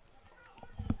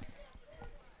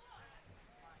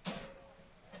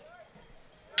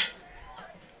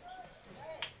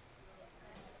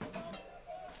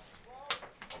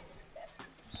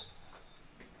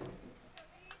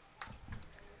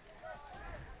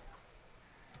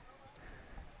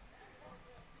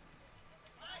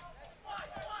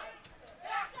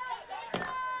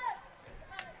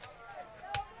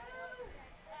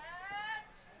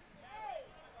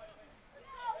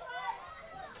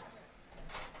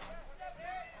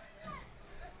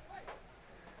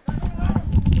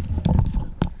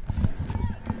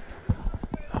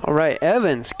 All right,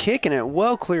 Evans kicking it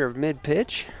well clear of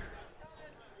mid-pitch.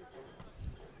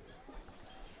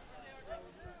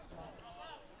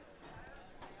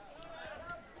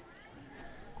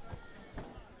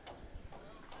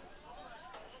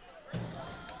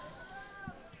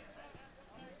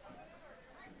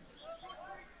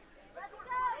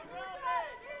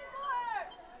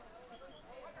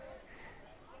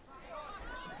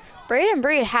 Braden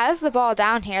Breed has the ball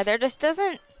down here. There just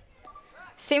doesn't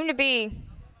seem to be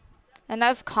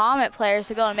enough Comet players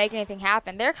to be able to make anything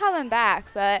happen. They're coming back,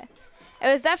 but it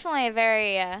was definitely a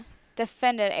very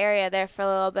defended area there for a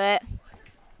little bit.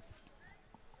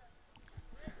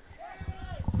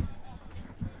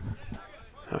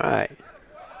 All right.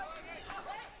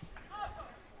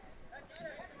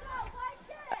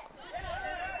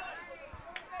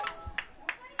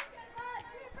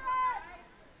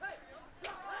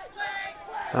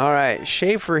 All right,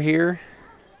 Schaefer here.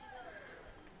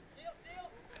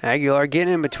 Aguilar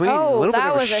getting in between. Oh, a little that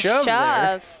bit of was a shove there.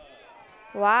 shove.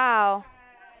 Wow.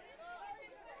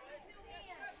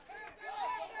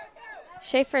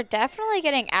 Schaefer definitely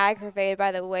getting aggravated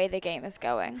by the way the game is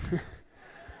going.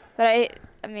 But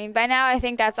I mean, by now I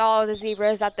think that's all of the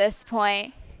Zebras at this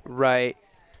point. Right.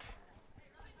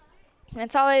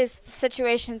 It's always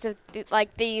situations of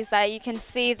like these that you can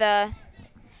see the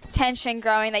tension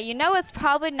growing, that you know it's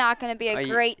probably not going to be a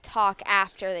great talk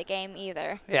after the game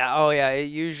either. Yeah, oh yeah, it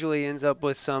usually ends up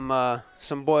with some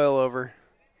boil over.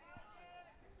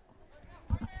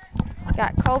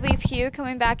 Got Colby Pugh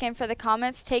coming back in for the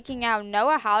Comets, taking out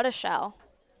Noah Howdeshell.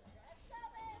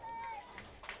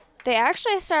 They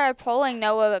actually started pulling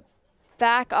Noah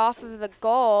back off of the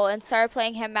goal and started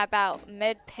playing him about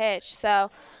mid-pitch.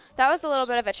 So that was a little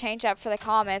bit of a change-up for the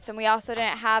Comets, and we also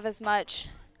didn't have as much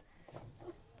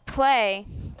play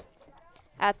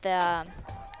at the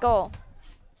goal.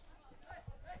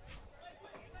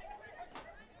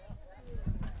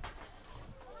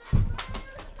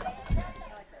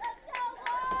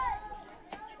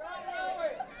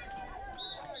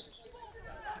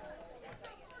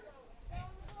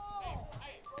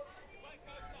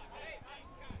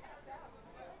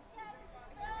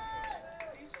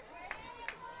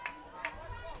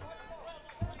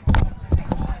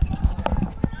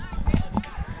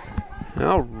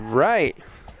 All right.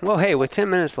 Well, hey, with 10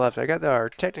 minutes left, I got our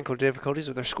technical difficulties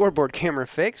with our scoreboard camera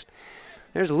fixed.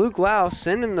 There's Luke Lau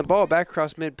sending the ball back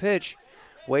across mid-pitch.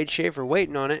 Wade Schaefer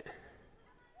waiting on it.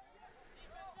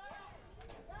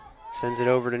 Sends it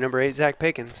over to number 8, Zach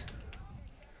Pickens.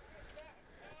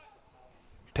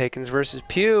 Pickens versus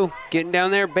Pugh. Getting down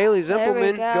there. Bailey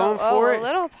Zimpelman going for it. A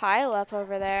little pile up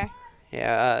over there.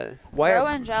 Yeah.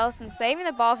 Rowan Jellison saving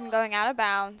the ball from going out of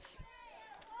bounds.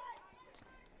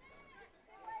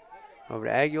 Over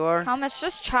to Aguilar. Comets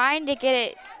just trying to get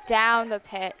it down the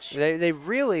pitch. They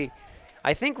really,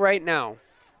 I think right now,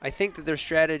 I think that their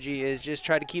strategy is just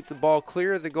try to keep the ball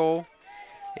clear of the goal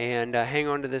and hang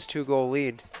on to this 2-goal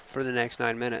lead for the next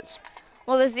 9 minutes.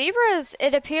 Well, the Zebras,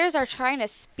 it appears, are trying to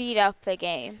speed up the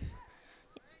game.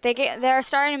 They're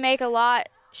starting to make a lot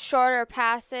shorter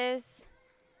passes.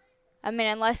 I mean,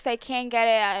 unless they can get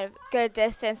it at a good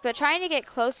distance, but trying to get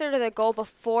closer to the goal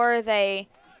before they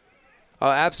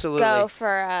absolutely go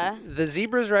for the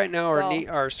Zebras right now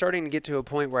are starting to get to a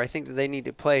point where I think that they need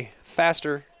to play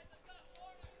faster,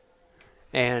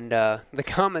 and the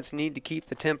Comets need to keep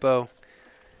the tempo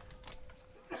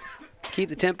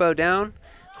down,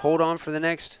 hold on for the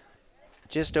next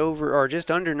just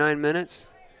under 9 minutes,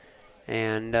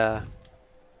 and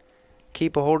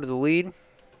keep a hold of the lead,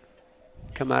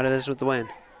 come out of this with the win.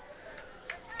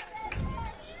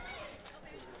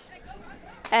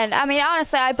 And, I mean,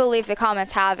 honestly, I believe the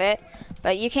Comets have it,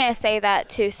 but you can't say that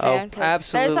too soon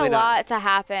because there's a lot to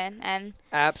happen. And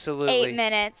absolutely 8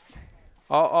 minutes.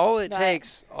 All it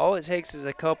takes is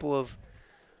a couple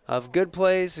of good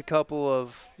plays, a couple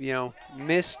of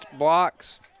missed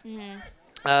blocks.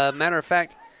 Mm-hmm. Matter of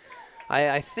fact,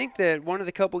 I think that one of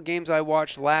the couple games I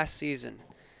watched last season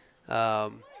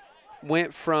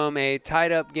went from a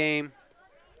tied-up game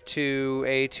to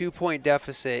a 2-point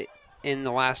deficit in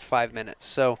the last 5 minutes.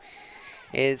 So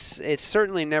it's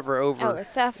certainly never over. Oh,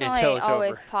 it's definitely until it's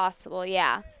always over. possible,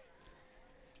 yeah.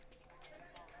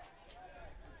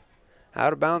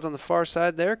 Out of bounds on the far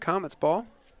side there, Comets ball.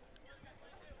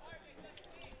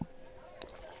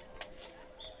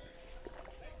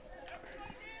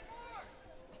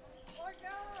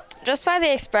 Just by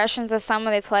the expressions of some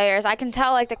of the players, I can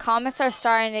tell like the Comets are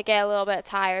starting to get a little bit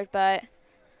tired, but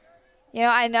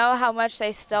I know how much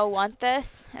they still want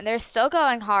this, and they're still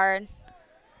going hard.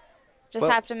 Just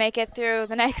have to make it through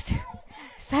the next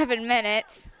 7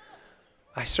 minutes.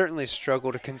 I certainly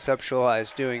struggle to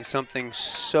conceptualize doing something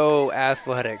so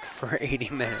athletic for 80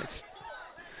 minutes.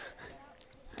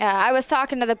 Yeah, I was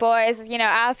talking to the boys,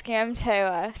 asking them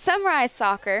to summarize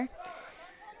soccer.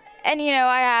 And,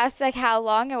 I asked, how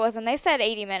long it was, and they said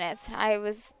 80 minutes. I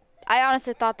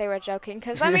honestly thought they were joking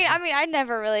because, I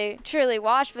never really truly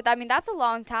watched, but, that's a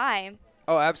long time.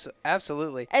 Oh,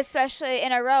 absolutely. Especially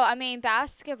in a row.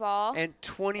 Basketball and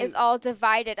 20 is all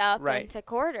divided up into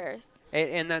quarters.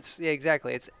 And that's,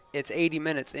 exactly. It's 80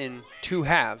 minutes in 2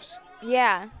 halves.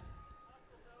 Yeah.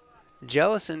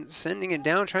 Jellison sending it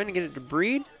down, trying to get it to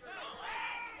Breed.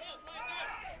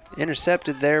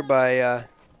 Intercepted there by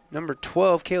number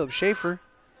 12, Caleb Schaefer.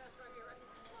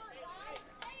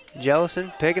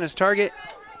 Jellison picking his target.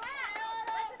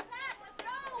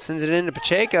 Sends it into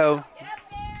Pacheco.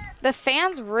 The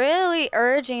fans really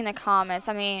urging the comments.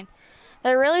 They're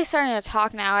really starting to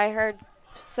talk now. I heard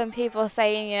some people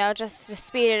saying, just to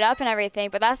speed it up and everything,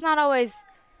 but that's not always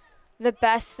the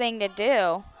best thing to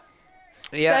do,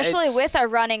 especially with a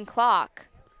running clock.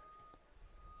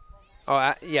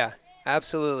 Oh, yeah,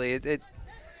 absolutely.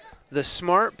 The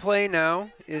smart play now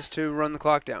is to run the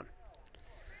clock down.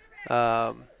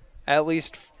 At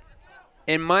least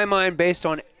in my mind, based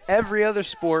on every other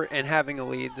sport and having a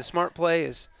lead, the smart play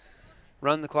is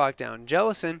run the clock down.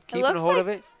 Jellison keeping a hold of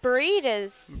it.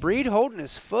 Breed holding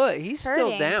his foot. He's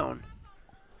hurting. Still down.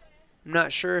 I'm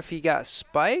not sure if he got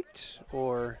spiked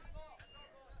or.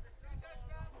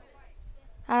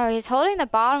 I don't know. He's holding the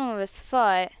bottom of his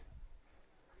foot.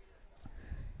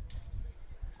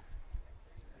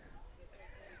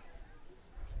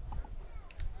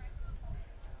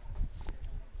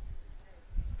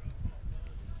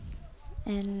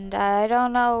 And I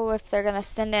don't know if they're going to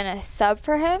send in a sub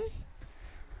for him.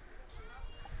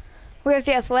 We have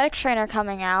the athletic trainer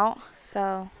coming out,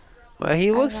 so. Well,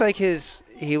 he looks like his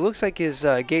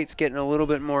gait's getting a little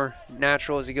bit more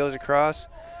natural as he goes across.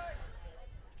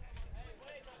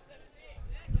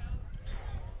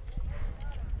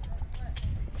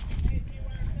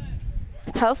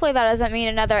 Hopefully that doesn't mean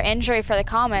another injury for the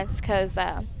Comets, because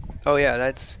oh yeah,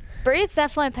 that's. Breed's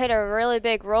definitely played a really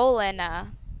big role in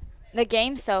the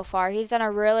game so far. He's done a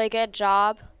really good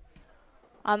job,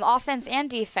 offense and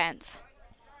defense.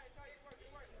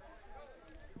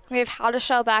 We have How to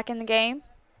Show back in the game.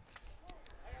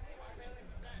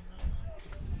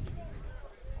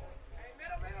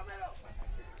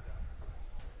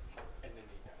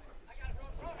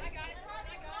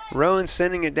 Rowan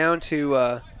sending it down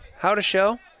to How to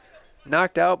Show,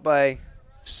 knocked out by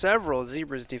several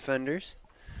Zebras defenders.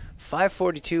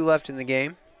 5:42 left in the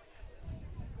game.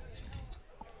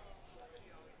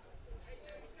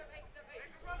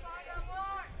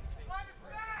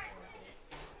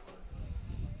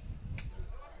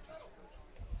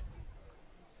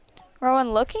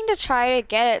 Rowan looking to try to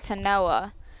get it to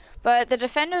Noah, but the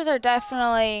defenders are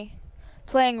definitely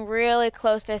playing really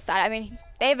close to his side.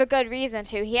 They have a good reason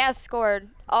to. He has scored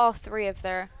all 3 of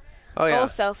their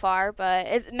goals so far, but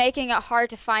it's making it hard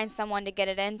to find someone to get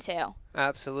it into.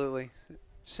 Absolutely.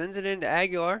 Sends it into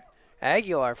Aguilar.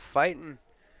 Aguilar fighting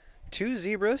 2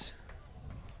 Zebras.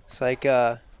 It's like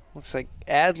looks like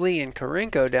Adley and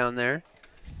Karinko down there.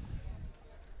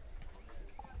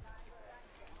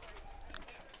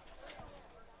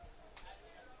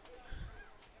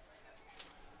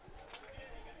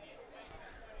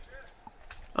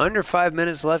 Under 5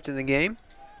 minutes left in the game.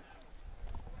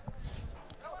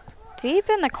 Deep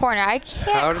in the corner. I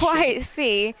can't quite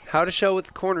see. How to Show with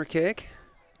the corner kick.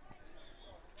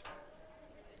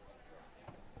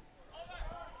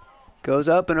 Goes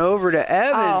up and over to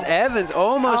Evans. Evans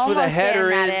almost with a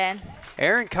header in.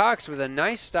 Aaron Cox with a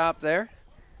nice stop there.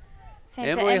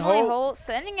 Emily Holt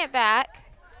sending it back.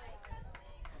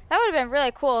 That would have been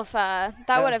really cool if that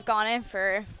would have gone in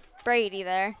for Brady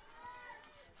there.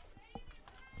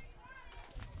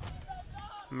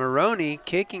 Maroney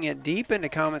kicking it deep into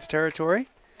Comets territory.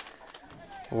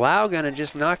 Lau gonna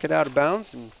just knock it out of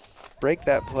bounds and break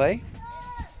that play.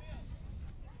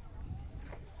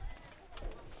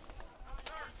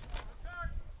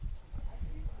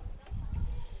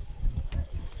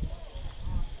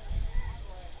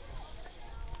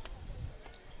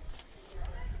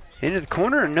 Into the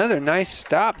corner, another nice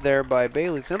stop there by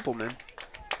Bailey Simpleman.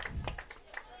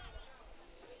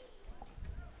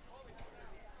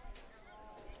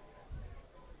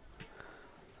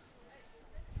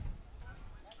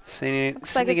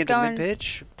 Looks like it's going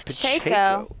mid-pitch.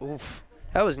 Pacheco. Oof.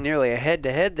 That was nearly a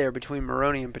head-to-head there between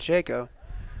Maroney and Pacheco.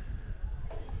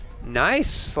 Nice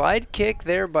slide kick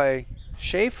there by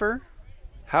Schaefer.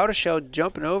 How to Show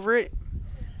jumping over it.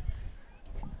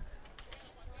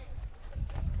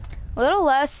 little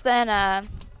less than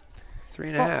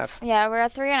 3.5. Yeah, we're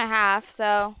at 3.5.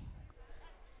 So,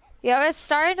 yeah, it's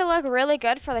starting to look really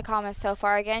good for the Comets so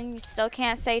far. Again, you still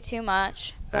can't say too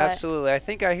much. Absolutely. I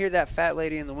think I hear that fat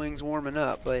lady in the wings warming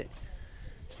up, but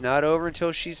it's not over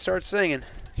until she starts singing.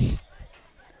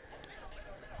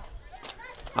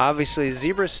 Obviously,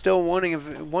 Zebra's still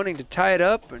wanting to tie it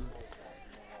up and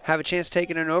have a chance to take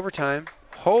it in overtime.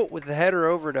 Holt with the header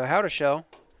over to Howdeshell.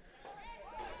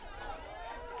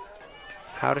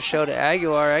 Howdeshell to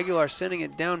Aguilar. Aguilar sending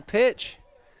it down pitch.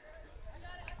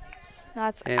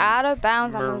 That's out of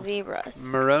bounds on the Zebras.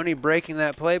 Maroney breaking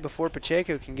that play before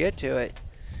Pacheco can get to it.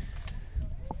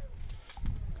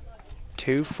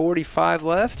 2:45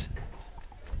 left.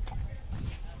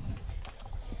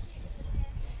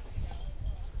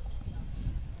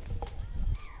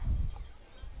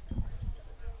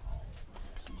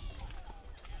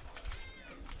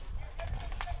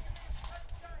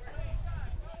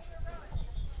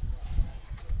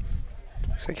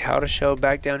 Looks like Howdeshell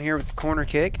back down here with the corner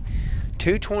kick.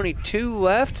 2:22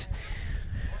 left.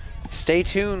 Stay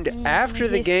tuned after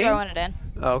the game. He's throwing it in.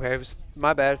 Oh, okay, it was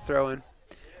my bad, throw in.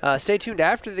 Stay tuned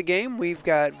after the game. We've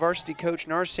got varsity coach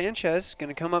Nars Sanchez going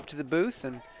to come up to the booth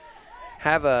and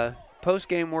have a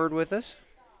post-game word with us.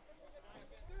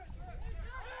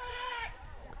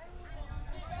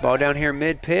 Ball down here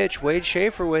mid-pitch. Wade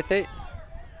Schaefer with it.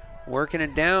 Working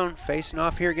it down, facing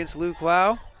off here against Luke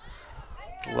Lau.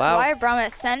 Wyatt Brummett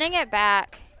sending it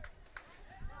back.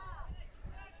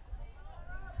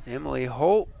 Emily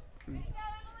Holt,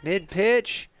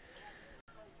 mid-pitch.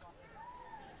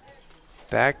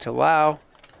 Back to Lau.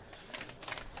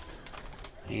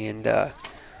 And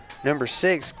number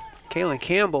 6, Kaylin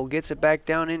Campbell gets it back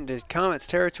down into Comets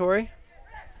territory.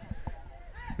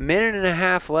 1.5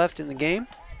 minutes left in the game.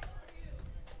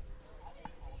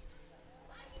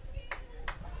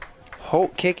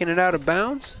 Holt kicking it out of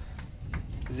bounds.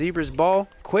 Zebra's ball,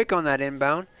 quick on that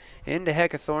inbound, into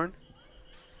Heckathorn.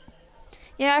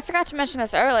 Yeah, I forgot to mention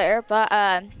this earlier, but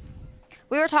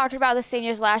we were talking about the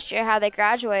seniors last year, how they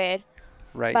graduated.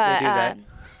 Right, they do that.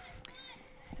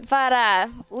 But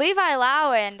Levi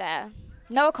Lau and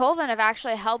Noah Colvin have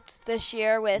actually helped this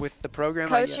year with the program,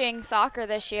 coaching soccer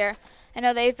this year. I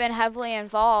know they've been heavily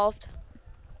involved.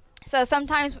 So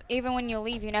sometimes even when you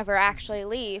leave, you never actually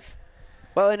leave.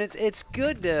 Well, and it's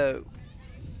good to,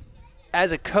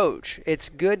 as a coach, it's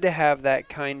good to have that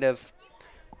kind of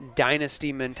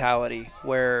dynasty mentality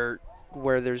where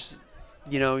there's,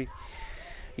 you know,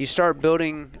 you start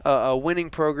building a winning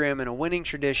program and a winning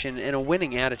tradition and a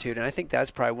winning attitude, and I think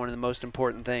that's probably one of the most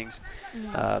important things.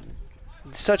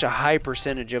 Such a high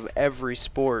percentage of every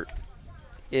sport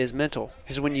is mental,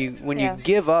 because when you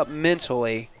give up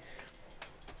mentally,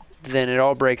 then it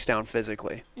all breaks down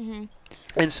physically.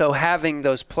 And so having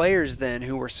those players then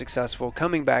who were successful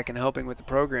coming back and helping with the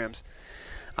programs,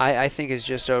 I think is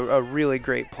just a really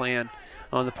great plan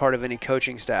on the part of any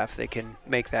coaching staff that can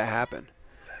make that happen.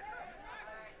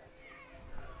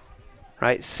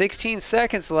 Right, 16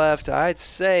 seconds left. I'd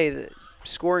say that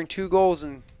scoring 2 goals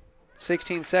in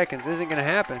 16 seconds isn't going to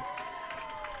happen.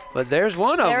 But there's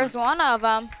one of them. There's one of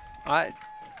them. I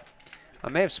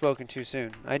may have spoken too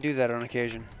soon. I do that on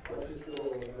occasion.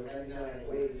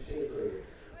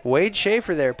 Wade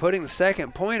Schaefer there putting the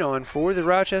second point on for the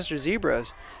Rochester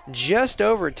Zebras. Just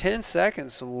over 10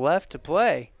 seconds left to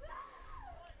play.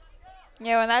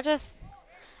 Yeah, and that just,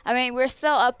 I mean, we're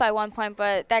still up by 1 point,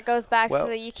 but that goes back to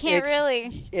the, you can't really,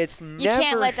 you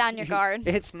can't let down your guard.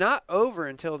 It's not over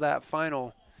until that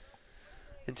final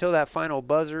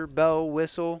buzzer, bell,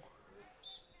 whistle,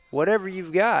 whatever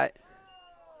you've got.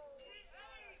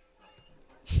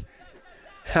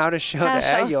 Howdeshell to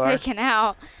Aguilar. Freaking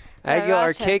out.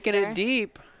 Aguilar kicking it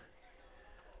deep.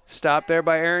 Stopped there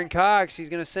by Aaron Cox. He's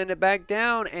going to send it back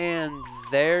down, and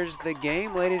there's the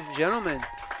game, ladies and gentlemen.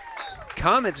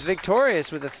 Comets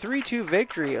victorious with a 3-2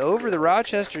 victory over the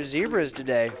Rochester Zebras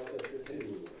today.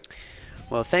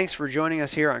 Well, thanks for joining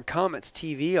us here on Comets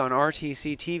TV on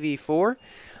RTC TV4.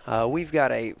 We've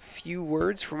got a few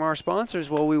words from our sponsors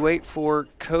while we wait for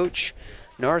Coach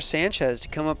Nars Sanchez to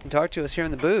come up and talk to us here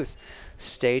in the booth.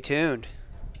 Stay tuned.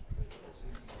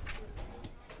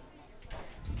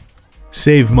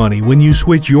 Save money when you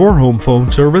switch your home phone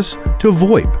service to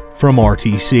VoIP from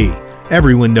RTC.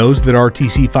 Everyone knows that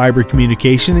RTC Fiber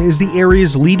Communication is the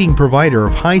area's leading provider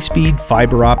of high-speed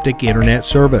fiber optic internet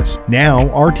service. Now,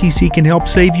 RTC can help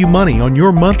save you money on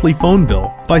your monthly phone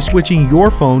bill by switching your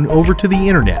phone over to the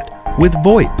internet with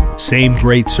VoIP. Same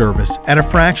great service at a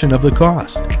fraction of the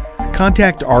cost.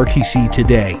 Contact RTC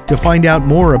today to find out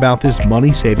more about this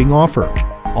money-saving offer.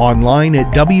 Online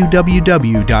at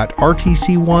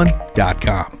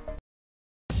www.rtc1.com.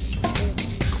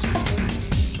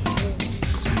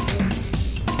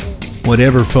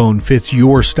 Whatever phone fits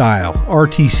your style,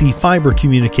 RTC Fiber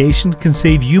Communications can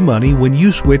save you money when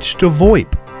you switch to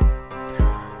VoIP.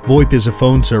 VoIP is a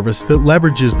phone service that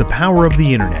leverages the power of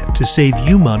the internet to save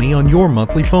you money on your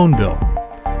monthly phone bill.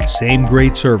 Same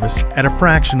great service at a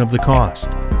fraction of the cost.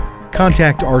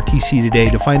 Contact RTC today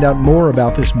to find out more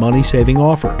about this money-saving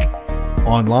offer.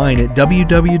 Online at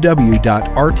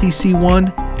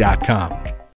www.rtc1.com.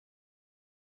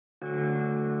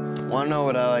 Want to know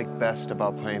what I like best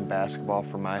about playing basketball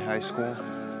for my high school?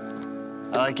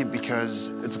 I like it because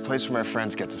it's a place where my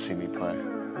friends get to see me play.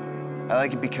 I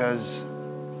like it because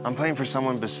I'm playing for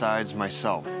someone besides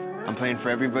myself. I'm playing for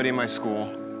everybody in my school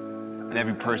and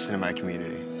every person in my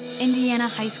community. Indiana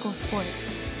high school sports.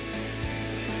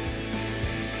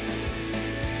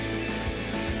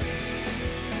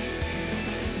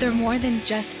 They're more than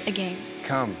just a game.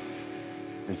 Come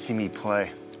and see me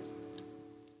play.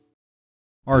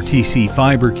 RTC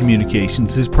Fiber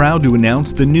Communications is proud to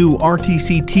announce the new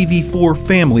RTC TV4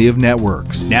 family of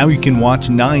networks. Now you can watch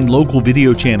 9 local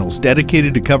video channels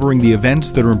dedicated to covering the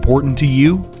events that are important to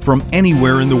you from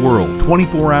anywhere in the world,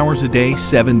 24 hours a day,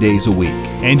 7 days a week.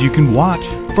 And you can watch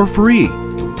for free.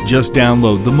 Just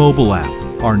download the mobile app,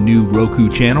 our new Roku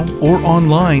channel, or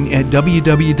online at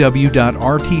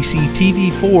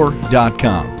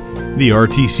www.rtctv4.com. The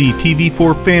RTC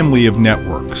TV4 family of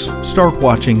networks. Start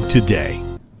watching today.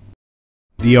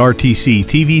 The RTC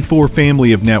TV4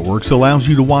 family of networks allows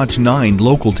you to watch 9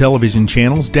 local television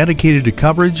channels dedicated to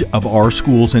coverage of our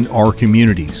schools and our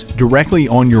communities directly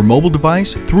on your mobile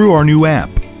device through our new app.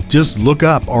 Just look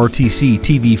up RTC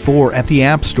TV4 at the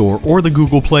App Store or the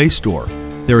Google Play Store.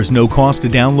 There is no cost to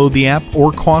download the app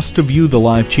or cost to view the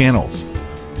live channels.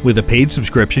 With a paid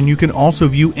subscription, you can also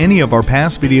view any of our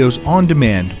past videos on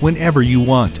demand whenever you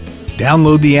want.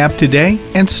 Download the app today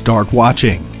and start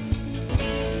watching.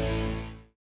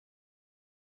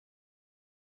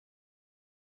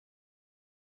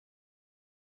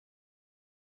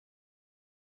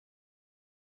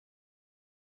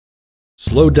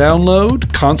 Slow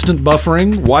download, constant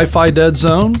buffering, Wi-Fi dead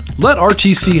zone? Let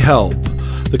RTC help.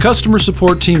 The customer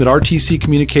support team at RTC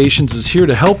Communications is here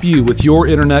to help you with your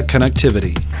internet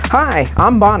connectivity. Hi,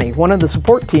 I'm Bonnie, one of the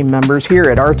support team members here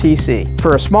at RTC.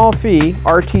 For a small fee,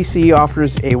 RTC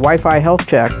offers a Wi-Fi health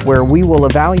check where we will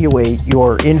evaluate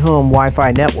your in-home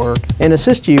Wi-Fi network and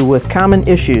assist you with common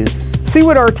issues. See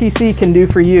what RTC can do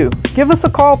for you. Give us a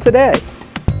call today.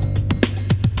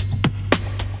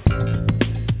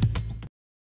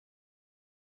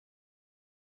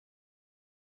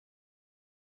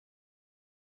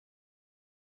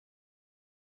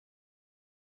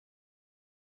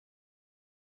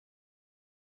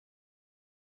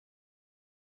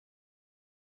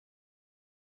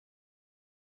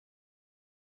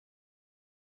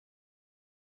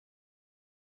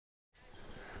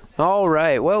 All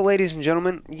right. Well, ladies and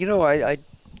gentlemen, you know, I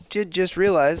did just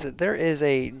realize that there is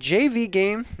a JV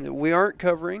game that we aren't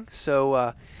covering,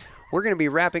 so we're going to be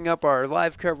wrapping up our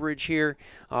live coverage here.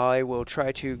 I will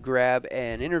try to grab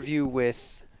an interview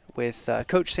with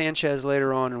Coach Sanchez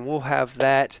later on, and we'll have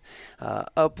that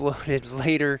uploaded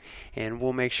later, and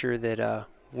we'll make sure that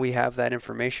we have that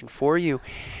information for you.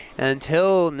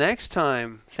 Until next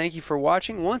time, thank you for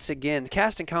watching. Once again, the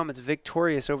Caston Comets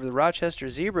victorious over the Rochester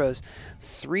Zebras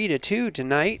 3-2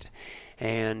 tonight.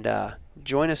 And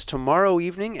join us tomorrow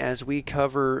evening as we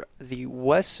cover the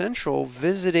West Central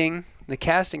visiting the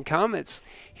Caston Comets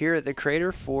here at the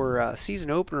Crater for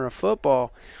season opener of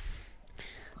football.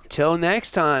 Till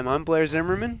next time, I'm Blair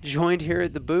Zimmerman, joined here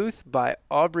at the booth by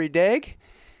Aubrey Degg.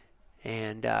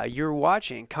 And you're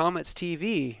watching Comets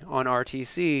TV on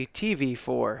RTC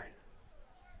TV4.